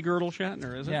is pre-Girdle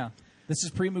Shatner, is it? Yeah, this is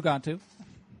pre-Mugatu.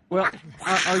 Well,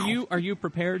 are you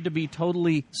prepared to be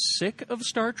totally sick of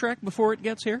Star Trek before it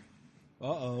gets here?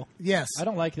 Uh-oh. Yes. I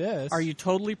don't like this. Are you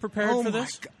totally prepared Oh for my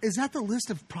this? God. Is that the list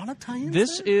of product tie-ins?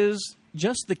 This there? is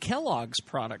just the Kellogg's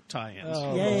product tie-ins.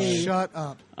 Oh. Yay. Shut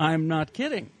up. I'm not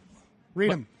kidding.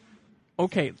 Read them.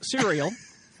 Okay, cereal.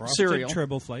 Cereal.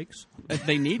 Tribble Flakes.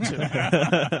 They need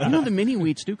to. You know, the mini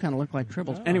wheats do kind of look like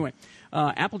tribbles. Anyway,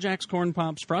 Apple Jacks, Corn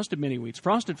Pops, Frosted Mini Wheats,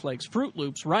 Frosted Flakes, Fruit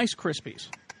Loops, Rice Krispies.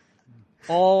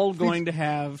 All going to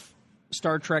have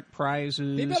Star Trek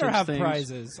prizes. They better and have things.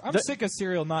 prizes. I'm sick of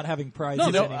cereal not having prizes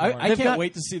You know, anymore. I They've can't got-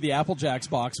 wait to see the Apple Jacks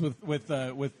box with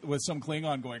some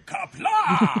Klingon going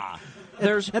Kapla.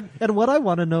 There's And what I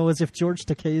want to know is if George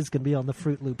Takei is going to be on the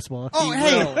Fruit Loops box. Oh,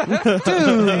 hey,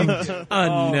 dude.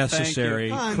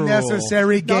 Unnecessary.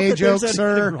 Unnecessary gay Not that there's jokes, anything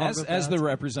sir. wrong. As the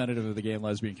representative of the gay and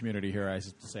lesbian community here, I have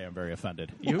to say I'm very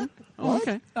offended. you. Oh,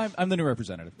 okay. I'm the new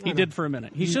representative. He did for a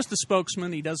minute. He's just a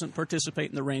spokesman. He doesn't participate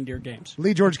in the reindeer games.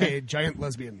 Lee George Gay, giant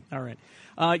lesbian. All right.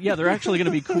 Yeah, there are actually going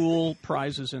to be cool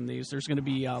prizes in these. There's going to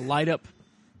be light up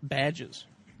badges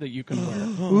that you can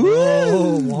wear.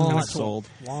 Want. Sold.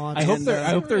 Want. I hope And,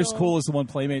 they're as cool as the one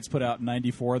Playmates put out in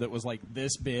 '94 that was like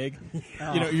this big. You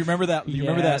remember that? You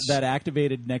remember Yes. that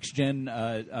activated next gen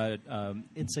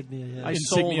Insignia. Yeah. I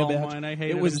sold insignia all badge? mine. I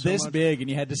hated it was them so this much. big,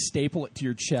 and you had to staple it to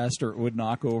your chest, or it would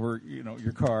knock over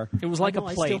your car. It was like a I know,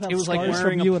 I plate. still have It was like scars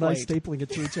wearing from you a and I plate. stapling it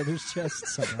to each other's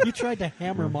chests. You tried to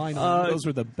hammer mine on. Those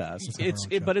were the best.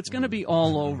 But it's going to be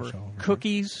all over.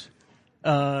 Cookies.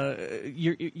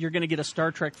 You're going to get a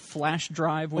Star Trek flash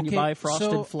drive when you buy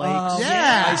Frosted Flakes.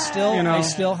 Yeah. I still, You know, I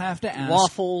still have to ask.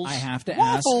 waffles. I have to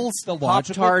Waffles. ask the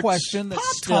logical Pop-Tarts. question that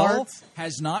still Pop-Tarts.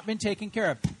 has not been taken care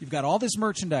of. You've got all this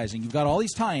merchandising. You've got all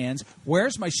these tie-ins.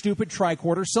 Where's my stupid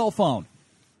tricorder cell phone?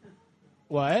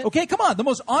 What? Okay, come on. The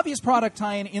most obvious product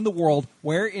tie-in in the world.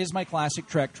 Where is my classic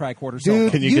Trek tricorder cell Dude,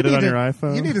 phone? Can you get it need on to- your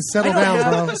iPhone? You need to settle I don't down,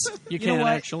 have bro. this. You know can what?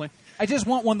 actually. I just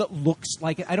want one that looks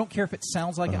like it. I don't care if it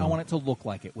sounds like it. I want it to look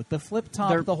like it with the flip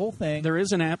top, the whole thing. There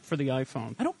is an app for the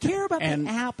iPhone. I don't care about And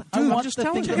the app. Dude, I I'm want just the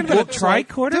telling thing you. that Talking about a looks like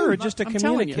tricorder or just a I'm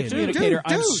telling you, communicator? dude. communicator.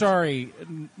 I'm dude. sorry.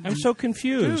 I'm so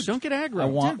confused. Dude, don't get aggro. I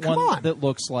want Dude, come one on. that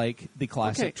looks like the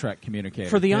classic Okay. Trek communicator.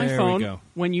 For the There we iPhone, go.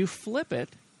 when you flip it,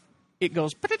 it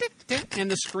goes and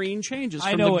the screen changes.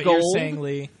 I from know the what gold you're saying,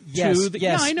 Lee. Yes, to the,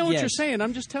 yes, yeah, I know what yes. you're saying.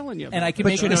 I'm just telling you. and I can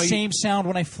make the same sound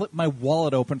when I flip my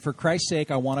wallet open. For Christ's sake,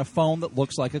 I want a phone that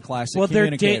looks like a classic Well, they're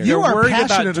communicator. You are worried about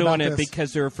passionate doing about it this.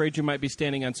 because they're afraid you might be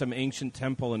standing on some ancient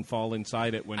temple and fall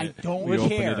inside it when I don't we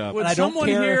open care. it up. Would And I don't someone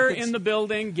care if here it's- in the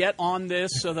building get on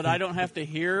this so that I don't have to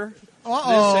hear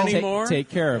Uh-oh. this Take- anymore? Take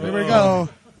care of it. Here we go.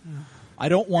 I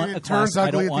don't want It a class. turns I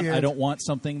ugly don't at want. the I end. don't want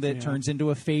something that turns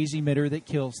into a phase emitter that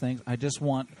kills things. I just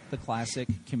want the classic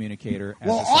communicator. As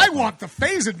Well, a cell I phone. want the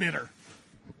phase emitter.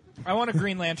 I want a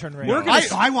Green Lantern ring.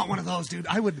 I want one of those, dude.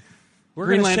 I would. We're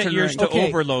Green going to set Lantern yours ring. to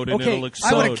overload and Okay. it'll I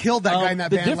explode. would have killed that guy in that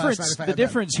the band difference, last night if I the had that.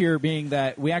 difference here being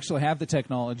that we actually have the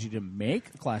technology to make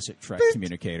a classic Trek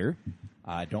communicator.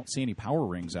 I don't see any power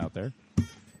rings out there.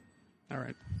 All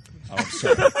right. Oh, I'm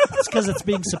sorry. It's because it's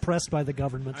being suppressed by the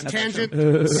government. Tangent.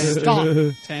 Stop.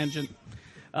 Tangent.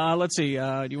 Let's see. Do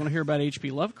you want to hear about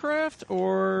H.P. Lovecraft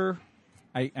or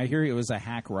I hear it was a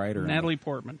hack writer. Natalie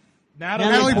Portman?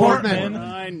 Natalie Portman.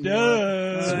 I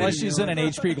know. Unless she's in an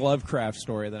H.P. Lovecraft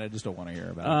story that I just don't want to hear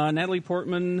about. Natalie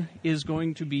Portman is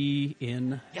going to be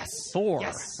in Thor.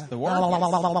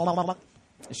 Thor?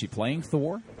 Is she playing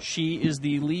Thor? She is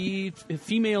the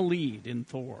female lead in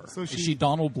Thor. So Is she, she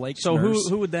Donald Blake's So nurse?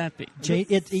 who would that be? Jane,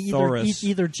 Thoris.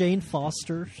 either Jane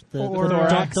Foster, Or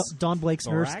Don Blake's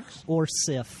nurse, Thorax? or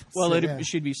Sif. Well, Yeah.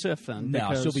 she'd be Sif then. No,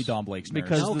 because, she'll be Don Blake's nurse.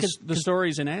 because No, the, 'cause- the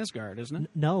story's in Asgard, isn't it?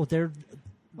 No, they're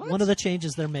one of the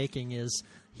changes they're making is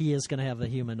he is going to have a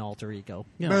human alter ego.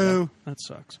 Yeah, Boo. that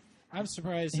sucks. I'm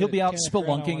surprised. He'll that be out Kenneth Branagh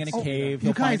spelunking in wants a to do cave. that.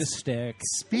 He'll find a guys- stick.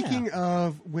 Speaking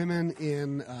of women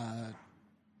in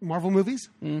Marvel movies,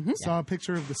 saw a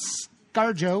picture of the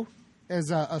ScarJo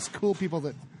as us cool people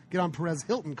that get on Perez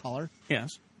Hilton collar. Yes,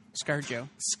 ScarJo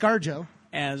ScarJo.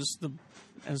 as the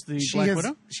Black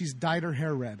Widow. She's dyed her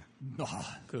hair red.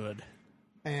 Good.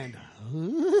 And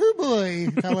oh boy,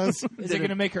 fellas, Is it going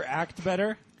to make her act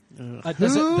better? Does it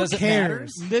matter?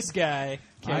 cares? This guy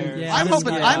cares. Yeah, I'm this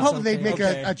hoping. guy I'm is hoping they okay. make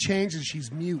Okay. a change and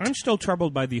she's mute. I'm still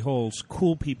troubled by the whole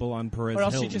cool people on Perez Or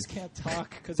else she Hilton. just can't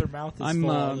talk because her mouth is I'm. full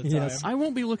all the time. yes. I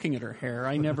won't be looking at her hair.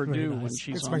 I never Very do nice. when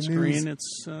she's It's on my screen. news.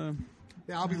 It's.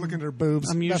 Yeah, I'll be looking at her boobs.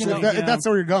 I'm That's usually- where- yeah. that's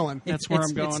where you're going. That's where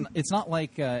I'm going. It's not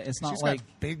like She's got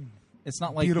big. it's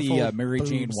not like beautiful the Mary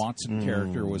Jane boobs. Watson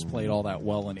character was played all that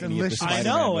well in any of the Delicious. Spider-Man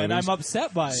I know, and movies. I'm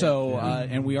upset by it. So,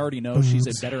 and we already know she's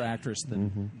a better actress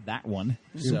than that one.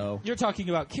 So, You're talking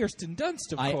about Kirsten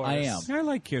Dunst, of course. I am. I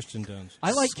like Kirsten Dunst.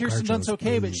 I like Kirsten Dunst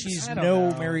okay, but she's I don't no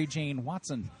know. Mary Jane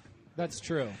Watson. That's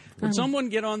true. Would someone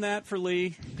get on that for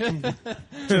Lee?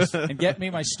 And get me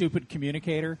my stupid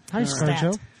communicator. Hi,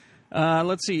 ScarJo.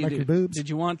 Let's see. Like your Did, boobs. did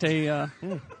you want a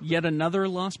yet another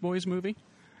Lost Boys movie?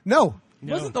 No,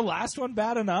 Wasn't the last one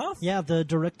bad enough? Yeah, the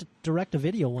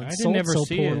direct-to-video one didn't sold ever so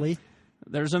see it. poorly.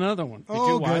 There's another one. Did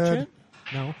you watch good. it?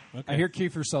 No. I hear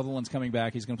Kiefer Sutherland's coming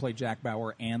back. He's going to play Jack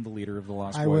Bauer and the leader of the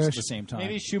Lost I Boys at wish. the same time.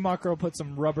 Maybe Schumacher will put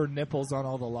some rubber nipples on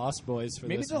all the Lost Boys for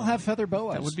Maybe this they'll one. have Feather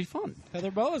Boas. That would be fun.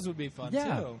 Heather Boas would be fun,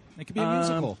 yeah. too. It could be a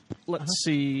musical. Let's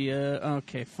see.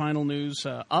 Okay, final news.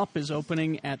 Up is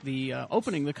opening at the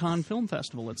Cannes Film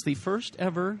Festival. It's the first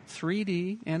ever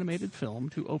 3D animated film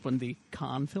to open the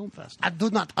Cannes Film Festival. I do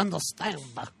not understand.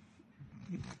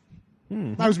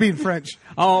 I was being French.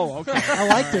 Oh, okay. I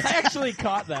liked it. I actually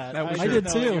caught that. That was I your-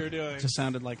 didn't I know did what too. you were doing. Just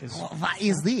sounded like his. What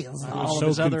is this? all of So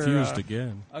his other, confused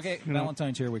again. Okay,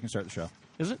 Valentine's here. We can start the show.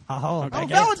 Is it? Oh, Oh,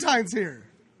 Valentine's here.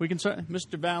 We can start.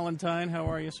 Mr. Valentine, how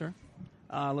are you, sir?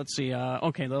 Let's see.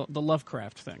 Okay, the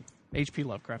Lovecraft thing. H.P.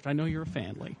 Lovecraft. I know you're a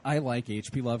fan, Lee. I like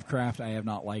H.P. Lovecraft. I have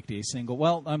not liked a single.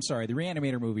 Well, I'm sorry. The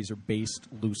Reanimator movies are based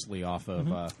loosely off of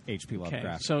H.P. Okay,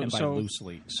 Lovecraft. so and by so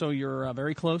loosely. So you're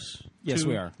very close. Yes, to-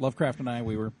 we are. Lovecraft and I,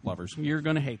 we were lovers. You're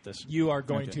going to hate this. You are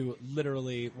going Okay. to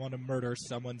literally want to murder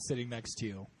someone sitting next to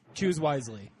you. Choose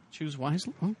wisely. Choose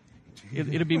wisely. Huh?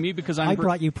 It'd be me because I'm. I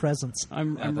brought you presents.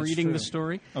 I'm that's reading true. the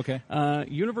story. Okay.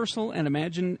 Universal and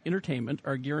Imagine Entertainment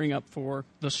are gearing up for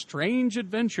The Strange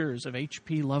Adventures of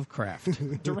H.P.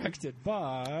 Lovecraft, Directed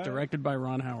by... directed by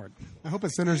Ron Howard. I hope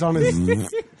it centers on his.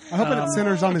 I hope it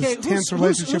centers on his tense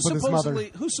relationship with his mother.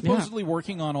 Who's supposedly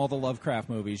working on all the Lovecraft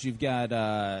movies? You've got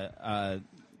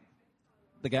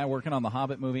the guy working on the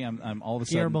Hobbit movie. I'm all of a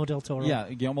sudden Guillermo del Toro. Yeah,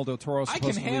 Guillermo del Toro. I can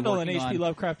supposedly handle an working H.P. on-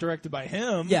 Lovecraft directed by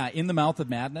him. Yeah, In the Mouth of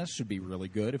Madness should be really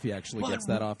good if he actually gets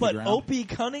that off the But ground. Opie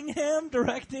Cunningham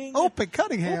directing? Opie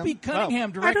Cunningham. Opie Cunningham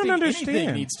I directing don't understand.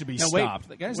 anything needs to be Now, wait- stopped.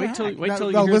 The guy's wait a till- hack. wait till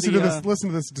you No, hear listen the, to this. Listen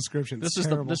to this description. This is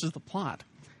the plot.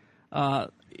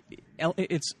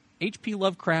 It's H.P.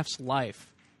 Lovecraft's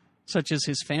life, such as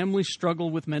his family's struggle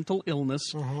with mental illness,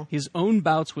 his own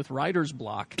bouts with writer's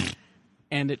block,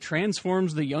 and it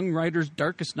transforms the young writer's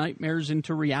darkest nightmares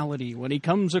into reality when he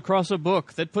comes across a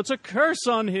book that puts a curse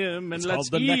on him and It's lets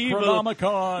called the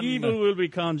Necronomicon. evil will be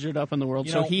conjured up in the world.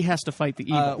 You So know, he has to fight the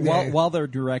evil. While they're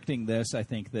directing this, I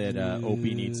think that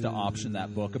Opie needs to option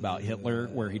that book about Hitler,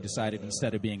 where he decided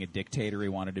instead of being a dictator, he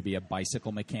wanted to be a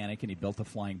bicycle mechanic, and he built a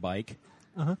flying bike.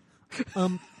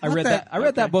 I read that. I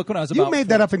read that book when I was about. You made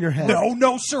that up in your head.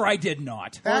 No, sir, I did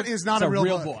not. That is not It's a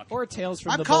real book. Or Tales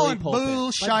from I'm the calling Bully Pulpit.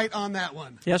 bullshit on that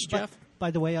one. Yes, Jeff?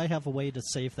 By the way, I have a way to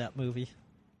save that movie.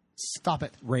 Stop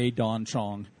it. Ray Don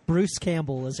Chong. Bruce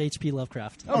Campbell as H.P.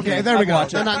 Lovecraft. Okay, there we I'll go.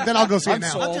 watch it. Then I'll go see it I'm now.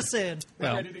 sold. I'm just saying.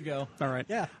 Well, Ready to go. all right.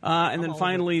 Yeah. And then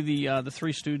finally, the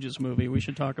Three Stooges movie. We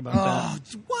should talk about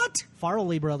that. What?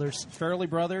 Farrelly Brothers. Fairley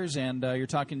Brothers, and you're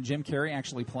talking Jim Carrey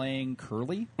actually playing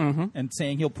Curly and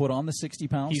saying he'll put on the 60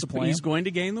 pounds to play He's him. going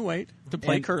to gain the weight to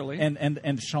play and, Curly.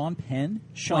 And Sean Penn.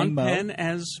 Sean playing Mo. Penn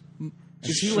as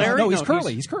is he No, Larry? he's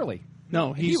Curly. He's Curly.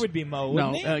 No, He would be Mo, No,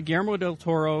 wouldn't he? Guillermo del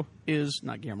Toro is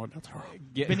not Guillermo del Toro.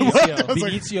 Benicio.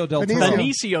 Benicio del Toro. Benicio.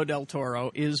 Benicio del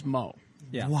Toro is Mo,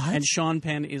 Yeah. and Sean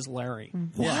Penn is Larry.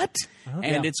 What?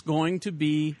 And it's going to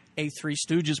be a Three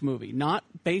Stooges movie, not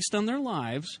based on their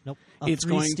lives. Nope. A It's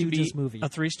Three going to be Stooges movie. a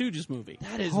Three Stooges movie.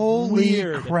 That is Holy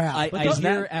weird. crap. I don't-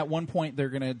 hear at one point they're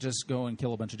going to just go and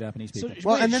kill a bunch of Japanese So, people.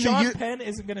 Well, wait, and then Sean the Penn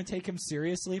isn't going to take him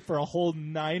seriously for a whole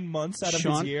 9 months out of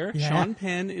Sean, his year? Yeah. Sean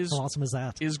Penn is How awesome is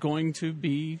that? going to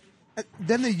be.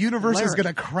 Then the universe is Larry.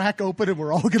 going to crack open and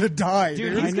we're all going to die.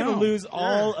 Dude, Dude. he's I going to know. lose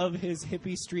all of his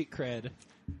hippie street cred.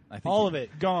 I think All of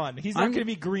it gone. He's not I'm- going to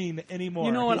be green anymore.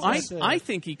 You know what? He's I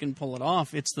think he can pull it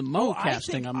off. It's the Mo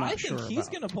casting I'm not sure I think he's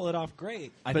about. going to pull it off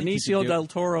great. I think he Benicio could do- del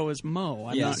Toro is Mo. I'm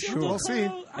not Yes. sure. We'll see.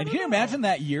 And can you imagine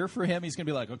that year for him? He's going to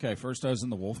be like, okay, first I was in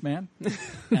the Wolfman,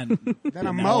 and Then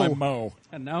I'm now Mo. I'm Mo.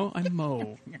 And now I'm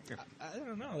Mo. I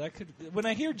don't know. That could. When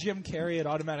I hear Jim Carrey, it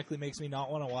automatically makes me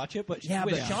not want to watch it. But Yeah,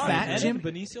 with but Sean Fat Penn Jim- and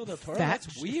Benicio del Toro, Fat,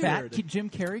 that's weird. fat Jim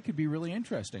Carrey could be really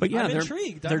interesting. But yeah, I'm they're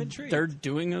intrigued. I'm they're, intrigued. they're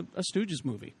doing a Stooges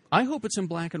movie. I hope it's in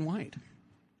black and white.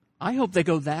 I hope they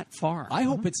go that far. I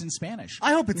hope it's in Spanish.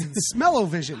 I hope it's in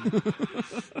Smell-O-Vision.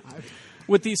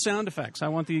 With these sound effects, I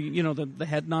want the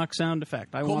head knock sound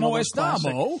effect. I want all Como those está,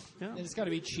 classic- Mo? And it's got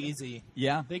to be cheesy.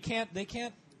 Yeah. They can't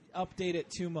update it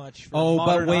too much. For Oh, but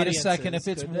modern wait a audiences, second. If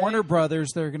it's could they? Warner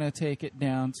Brothers, they're going to take it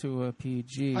down to a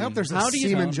PG. I hope there's a How do you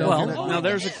semen joke well? in it. Now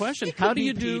there's a question. It could How do be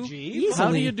you do? PG. How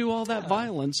do Easily. you do all that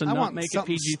violence and I not want make it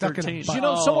something stuck in a PG-13? butt. You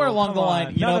know, somewhere Oh, along the come line,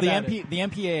 on. you know, None the of that the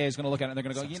MPAA is going to look at it and they're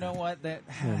going to go, you know what?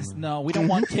 No, we don't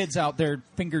want kids out there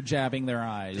finger jabbing their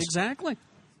eyes. Exactly.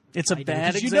 It's a do.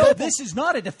 bad You example. know, this is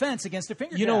not a defense against a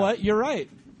finger You know jab. what? You're right.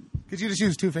 Could you just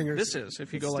use two fingers? This is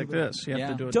if you It's go like stupid. this, you have Yeah.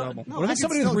 to do it Don't- double. No, What I if can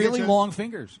somebody with still get really you. long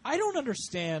fingers? I don't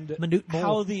understand Minute Mole.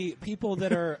 how the people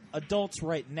that are adults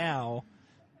right now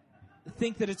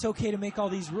think that it's okay to make all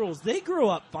these rules. They grew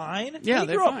up fine. Yeah, they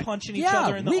they're grew fine. up punching each Yeah,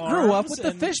 other in the we arms. grew up with the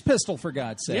and- fish pistol, for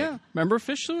God's sake. Yeah, remember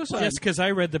fish suicide? Yes, because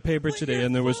I read the paper today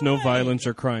and there was no violence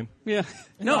or crime. Yeah.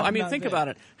 No, I mean, Not think bad. about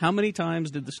it. How many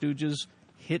times did the Stooges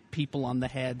hit people on the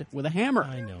head with a hammer?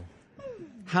 I know.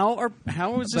 How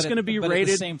is this going to be but rated?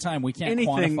 At the same time, we can't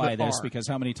anything quantify but this R? because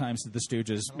how many times did the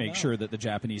Stooges make sure that the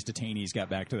Japanese detainees got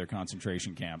back to their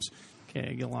concentration camps?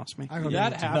 Okay, you lost me. I don't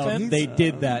That know. happened? They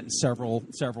did that several.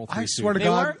 I swear to They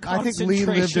God, weren't I think Lee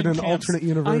lived in an concentration alternate camps.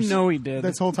 universe. I know he did.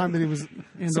 This whole time that he was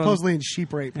And supposedly in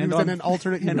sheep rape. He and was on- in an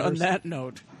alternate And universe. on that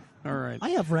note, all right. I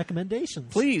have recommendations.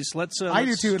 Please, let's. I do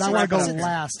let's too, and I wrap want to it go up.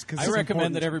 last. Cause I it's recommend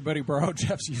important. that everybody borrow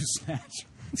Jeff's used snatch.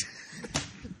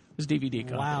 His DVD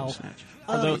copy. Wow. Snatch.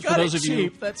 You For Got those it of you,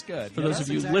 cheap. That's good. for those That's of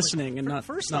you exactly- listening and not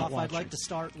First not off, watching. I'd like to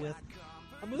start with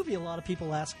a movie a lot of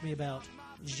people ask me about,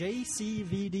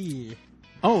 JCVD.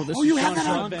 Oh, this Oh, is you have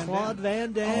Jean-Claude that Van Claude Damme.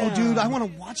 Van Damme. Oh, dude, I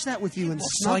want to watch that with you and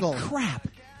snuggle. Like crap.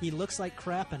 He looks like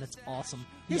crap, and it's awesome.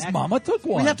 He His act- mama took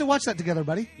one. We have to watch that together,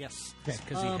 buddy. Yes.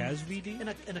 Because he has VD? In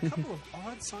a couple of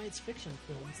odd science fiction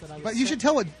films that I was But you sent- should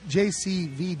tell what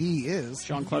JCVD is.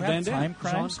 Jean-Claude You Van have Damme. time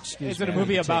crimes. Excuse Is it a me,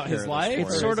 movie I can about take his care of life? this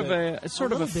It's for sort you. of it's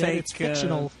sort of a little bit. fake. It's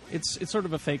fictional. It's sort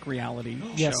of a fake reality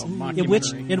Yes, show. in which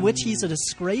Mockumentary. he's a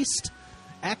disgraced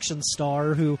action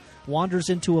star who wanders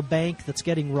into a bank that's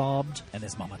getting robbed, And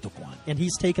his mama took one. and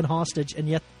he's taken hostage, and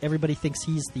yet everybody thinks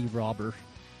he's the robber,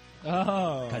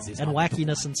 Oh. and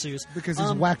wackiness ensues. Because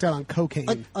he's whacked out on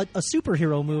cocaine. A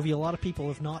superhero movie a lot of people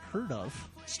have not heard of,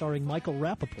 starring Michael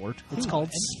Rappaport. It's called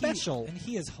Special. And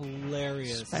he is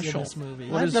hilarious. in this movie.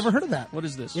 What I've is- never heard of that. What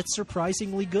is this? It's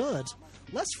surprisingly good.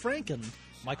 Les Franken,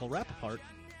 Michael Rappaport,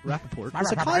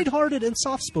 is a kind-hearted and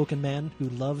soft-spoken man who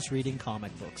loves reading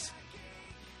comic books.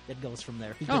 It goes from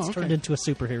there. He gets okay. turned into a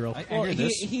superhero. Well, hear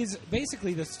this. he's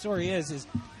basically the story is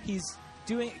he's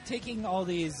taking all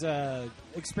these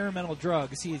experimental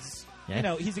drugs. He's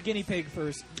Yeah. he's a guinea pig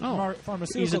for Oh,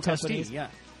 pharmaceutical he's a companies. testee, yeah.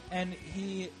 And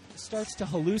he starts to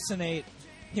hallucinate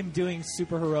him doing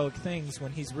superheroic things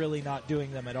when he's really not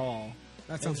doing them at all.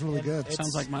 That sounds really good. it's-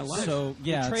 Sounds like my life. So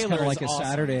yeah, The it's trailer kind of is like a awesome.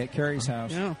 Saturday at Carrie's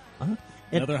house. yeah.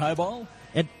 Another highball.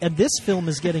 And this film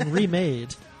is getting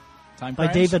remade Time by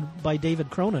crimes? David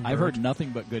Cronenberg. I've heard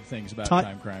nothing but good things about Ti-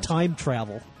 time crimes. Time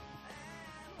travel.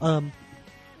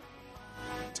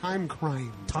 Time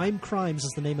crime. Time Crimes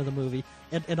is the name of the movie,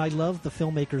 and I love the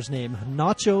filmmaker's name,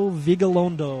 Nacho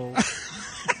Vigalondo.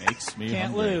 Makes me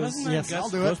Can't hungry. lose. Yes, I'll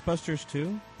do it. Ghostbusters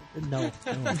 2? no,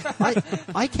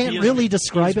 I can't He is- really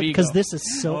describe it he's because Vigo. this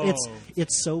is so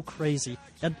it's so crazy,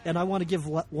 and I want to give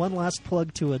one last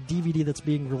plug to a DVD that's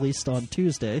being released on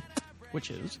Tuesday, Which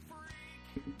is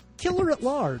Killer at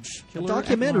Large, Killer a at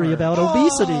documentary Large. about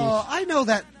obesity. Oh, I know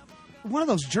that. One of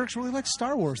those jerks really likes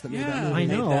Star Wars that made that Yeah. movie. I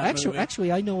made know. that Actually,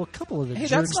 movie. I know a couple of the Hey,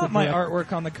 jerks that's not that my direct-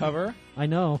 artwork on the cover. I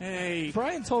know. hey.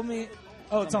 Brian told me.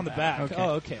 Oh, it's on the back. Okay. Oh,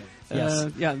 okay.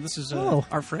 Yes. Yeah, this is Oh.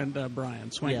 our friend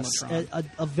Brian Swank Yes, Latron.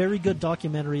 a very good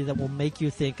documentary that will make you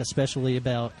think, especially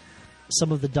about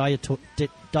some of the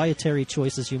dietary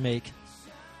choices you make.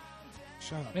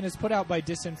 Shut up. And it's put out by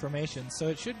Disinformation, so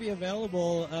it should be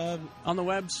available. On the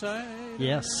website.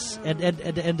 Yes, and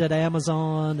at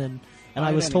Amazon, and I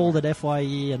Right was anywhere. told at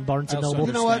FYE and Barnes I and also Noble.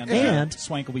 You know what? understand And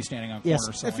Swank will be standing on Yes.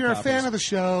 corners selling If you're a fan copies. of the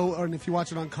show, or if you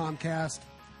watch it on Comcast,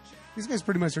 these guys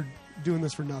pretty much are doing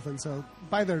this for nothing. So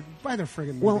buy their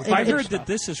friggin' movie. Well, I heard that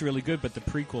this is really good, but the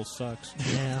prequel sucks.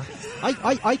 Yeah,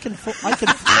 I can.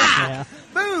 Yeah.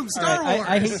 Boom! Star All right, Wars.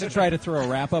 I hate to try to throw a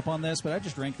wrap up on this, but I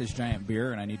just drank this giant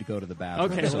beer and I need to go to the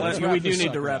bathroom. Okay, So well, let's we wrap do this need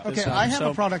up. to wrap this Okay, up. I have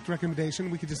so, a product recommendation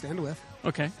we could just end with.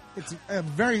 Okay. It's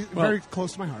very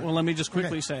close to my heart. Well, let me just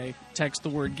quickly Okay. say, text the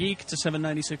word geek to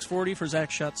 79640 for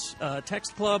Zach Shutt's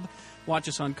Text Club. Watch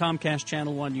us on Comcast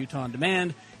Channel 1 Utah On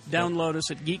Demand. Download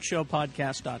us at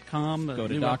geekshowpodcast.com. Go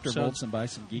to Dr. Volts and buy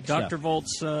some geek Dr. stuff.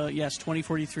 Volts, yes,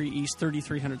 2043 East,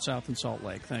 3300 South in Salt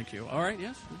Lake. Thank you. All right,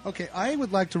 yes? Okay, I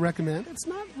would like to recommend. It's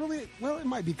not really well. It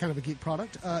might be kind of a geek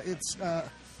product. It's a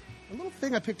little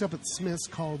thing I picked up at Smith's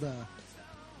called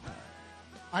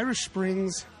Irish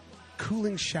Springs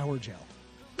Cooling Shower Gel.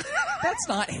 That's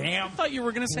not ham. I thought you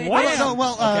were going to say Well, ham. no,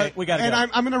 well, Okay, we gotta and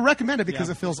go. I'm going to recommend it because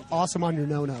Yeah. it feels awesome on your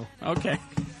no-no. Okay.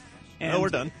 And, we're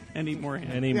done. And eat more ham.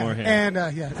 Any more ham?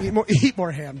 And eat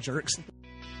more ham, jerks.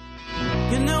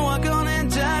 You know I'm gonna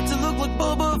die to look like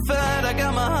Boba Fett. I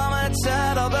got my helmet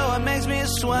set, although it makes me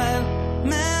sweat.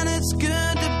 Man, it's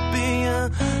good to be a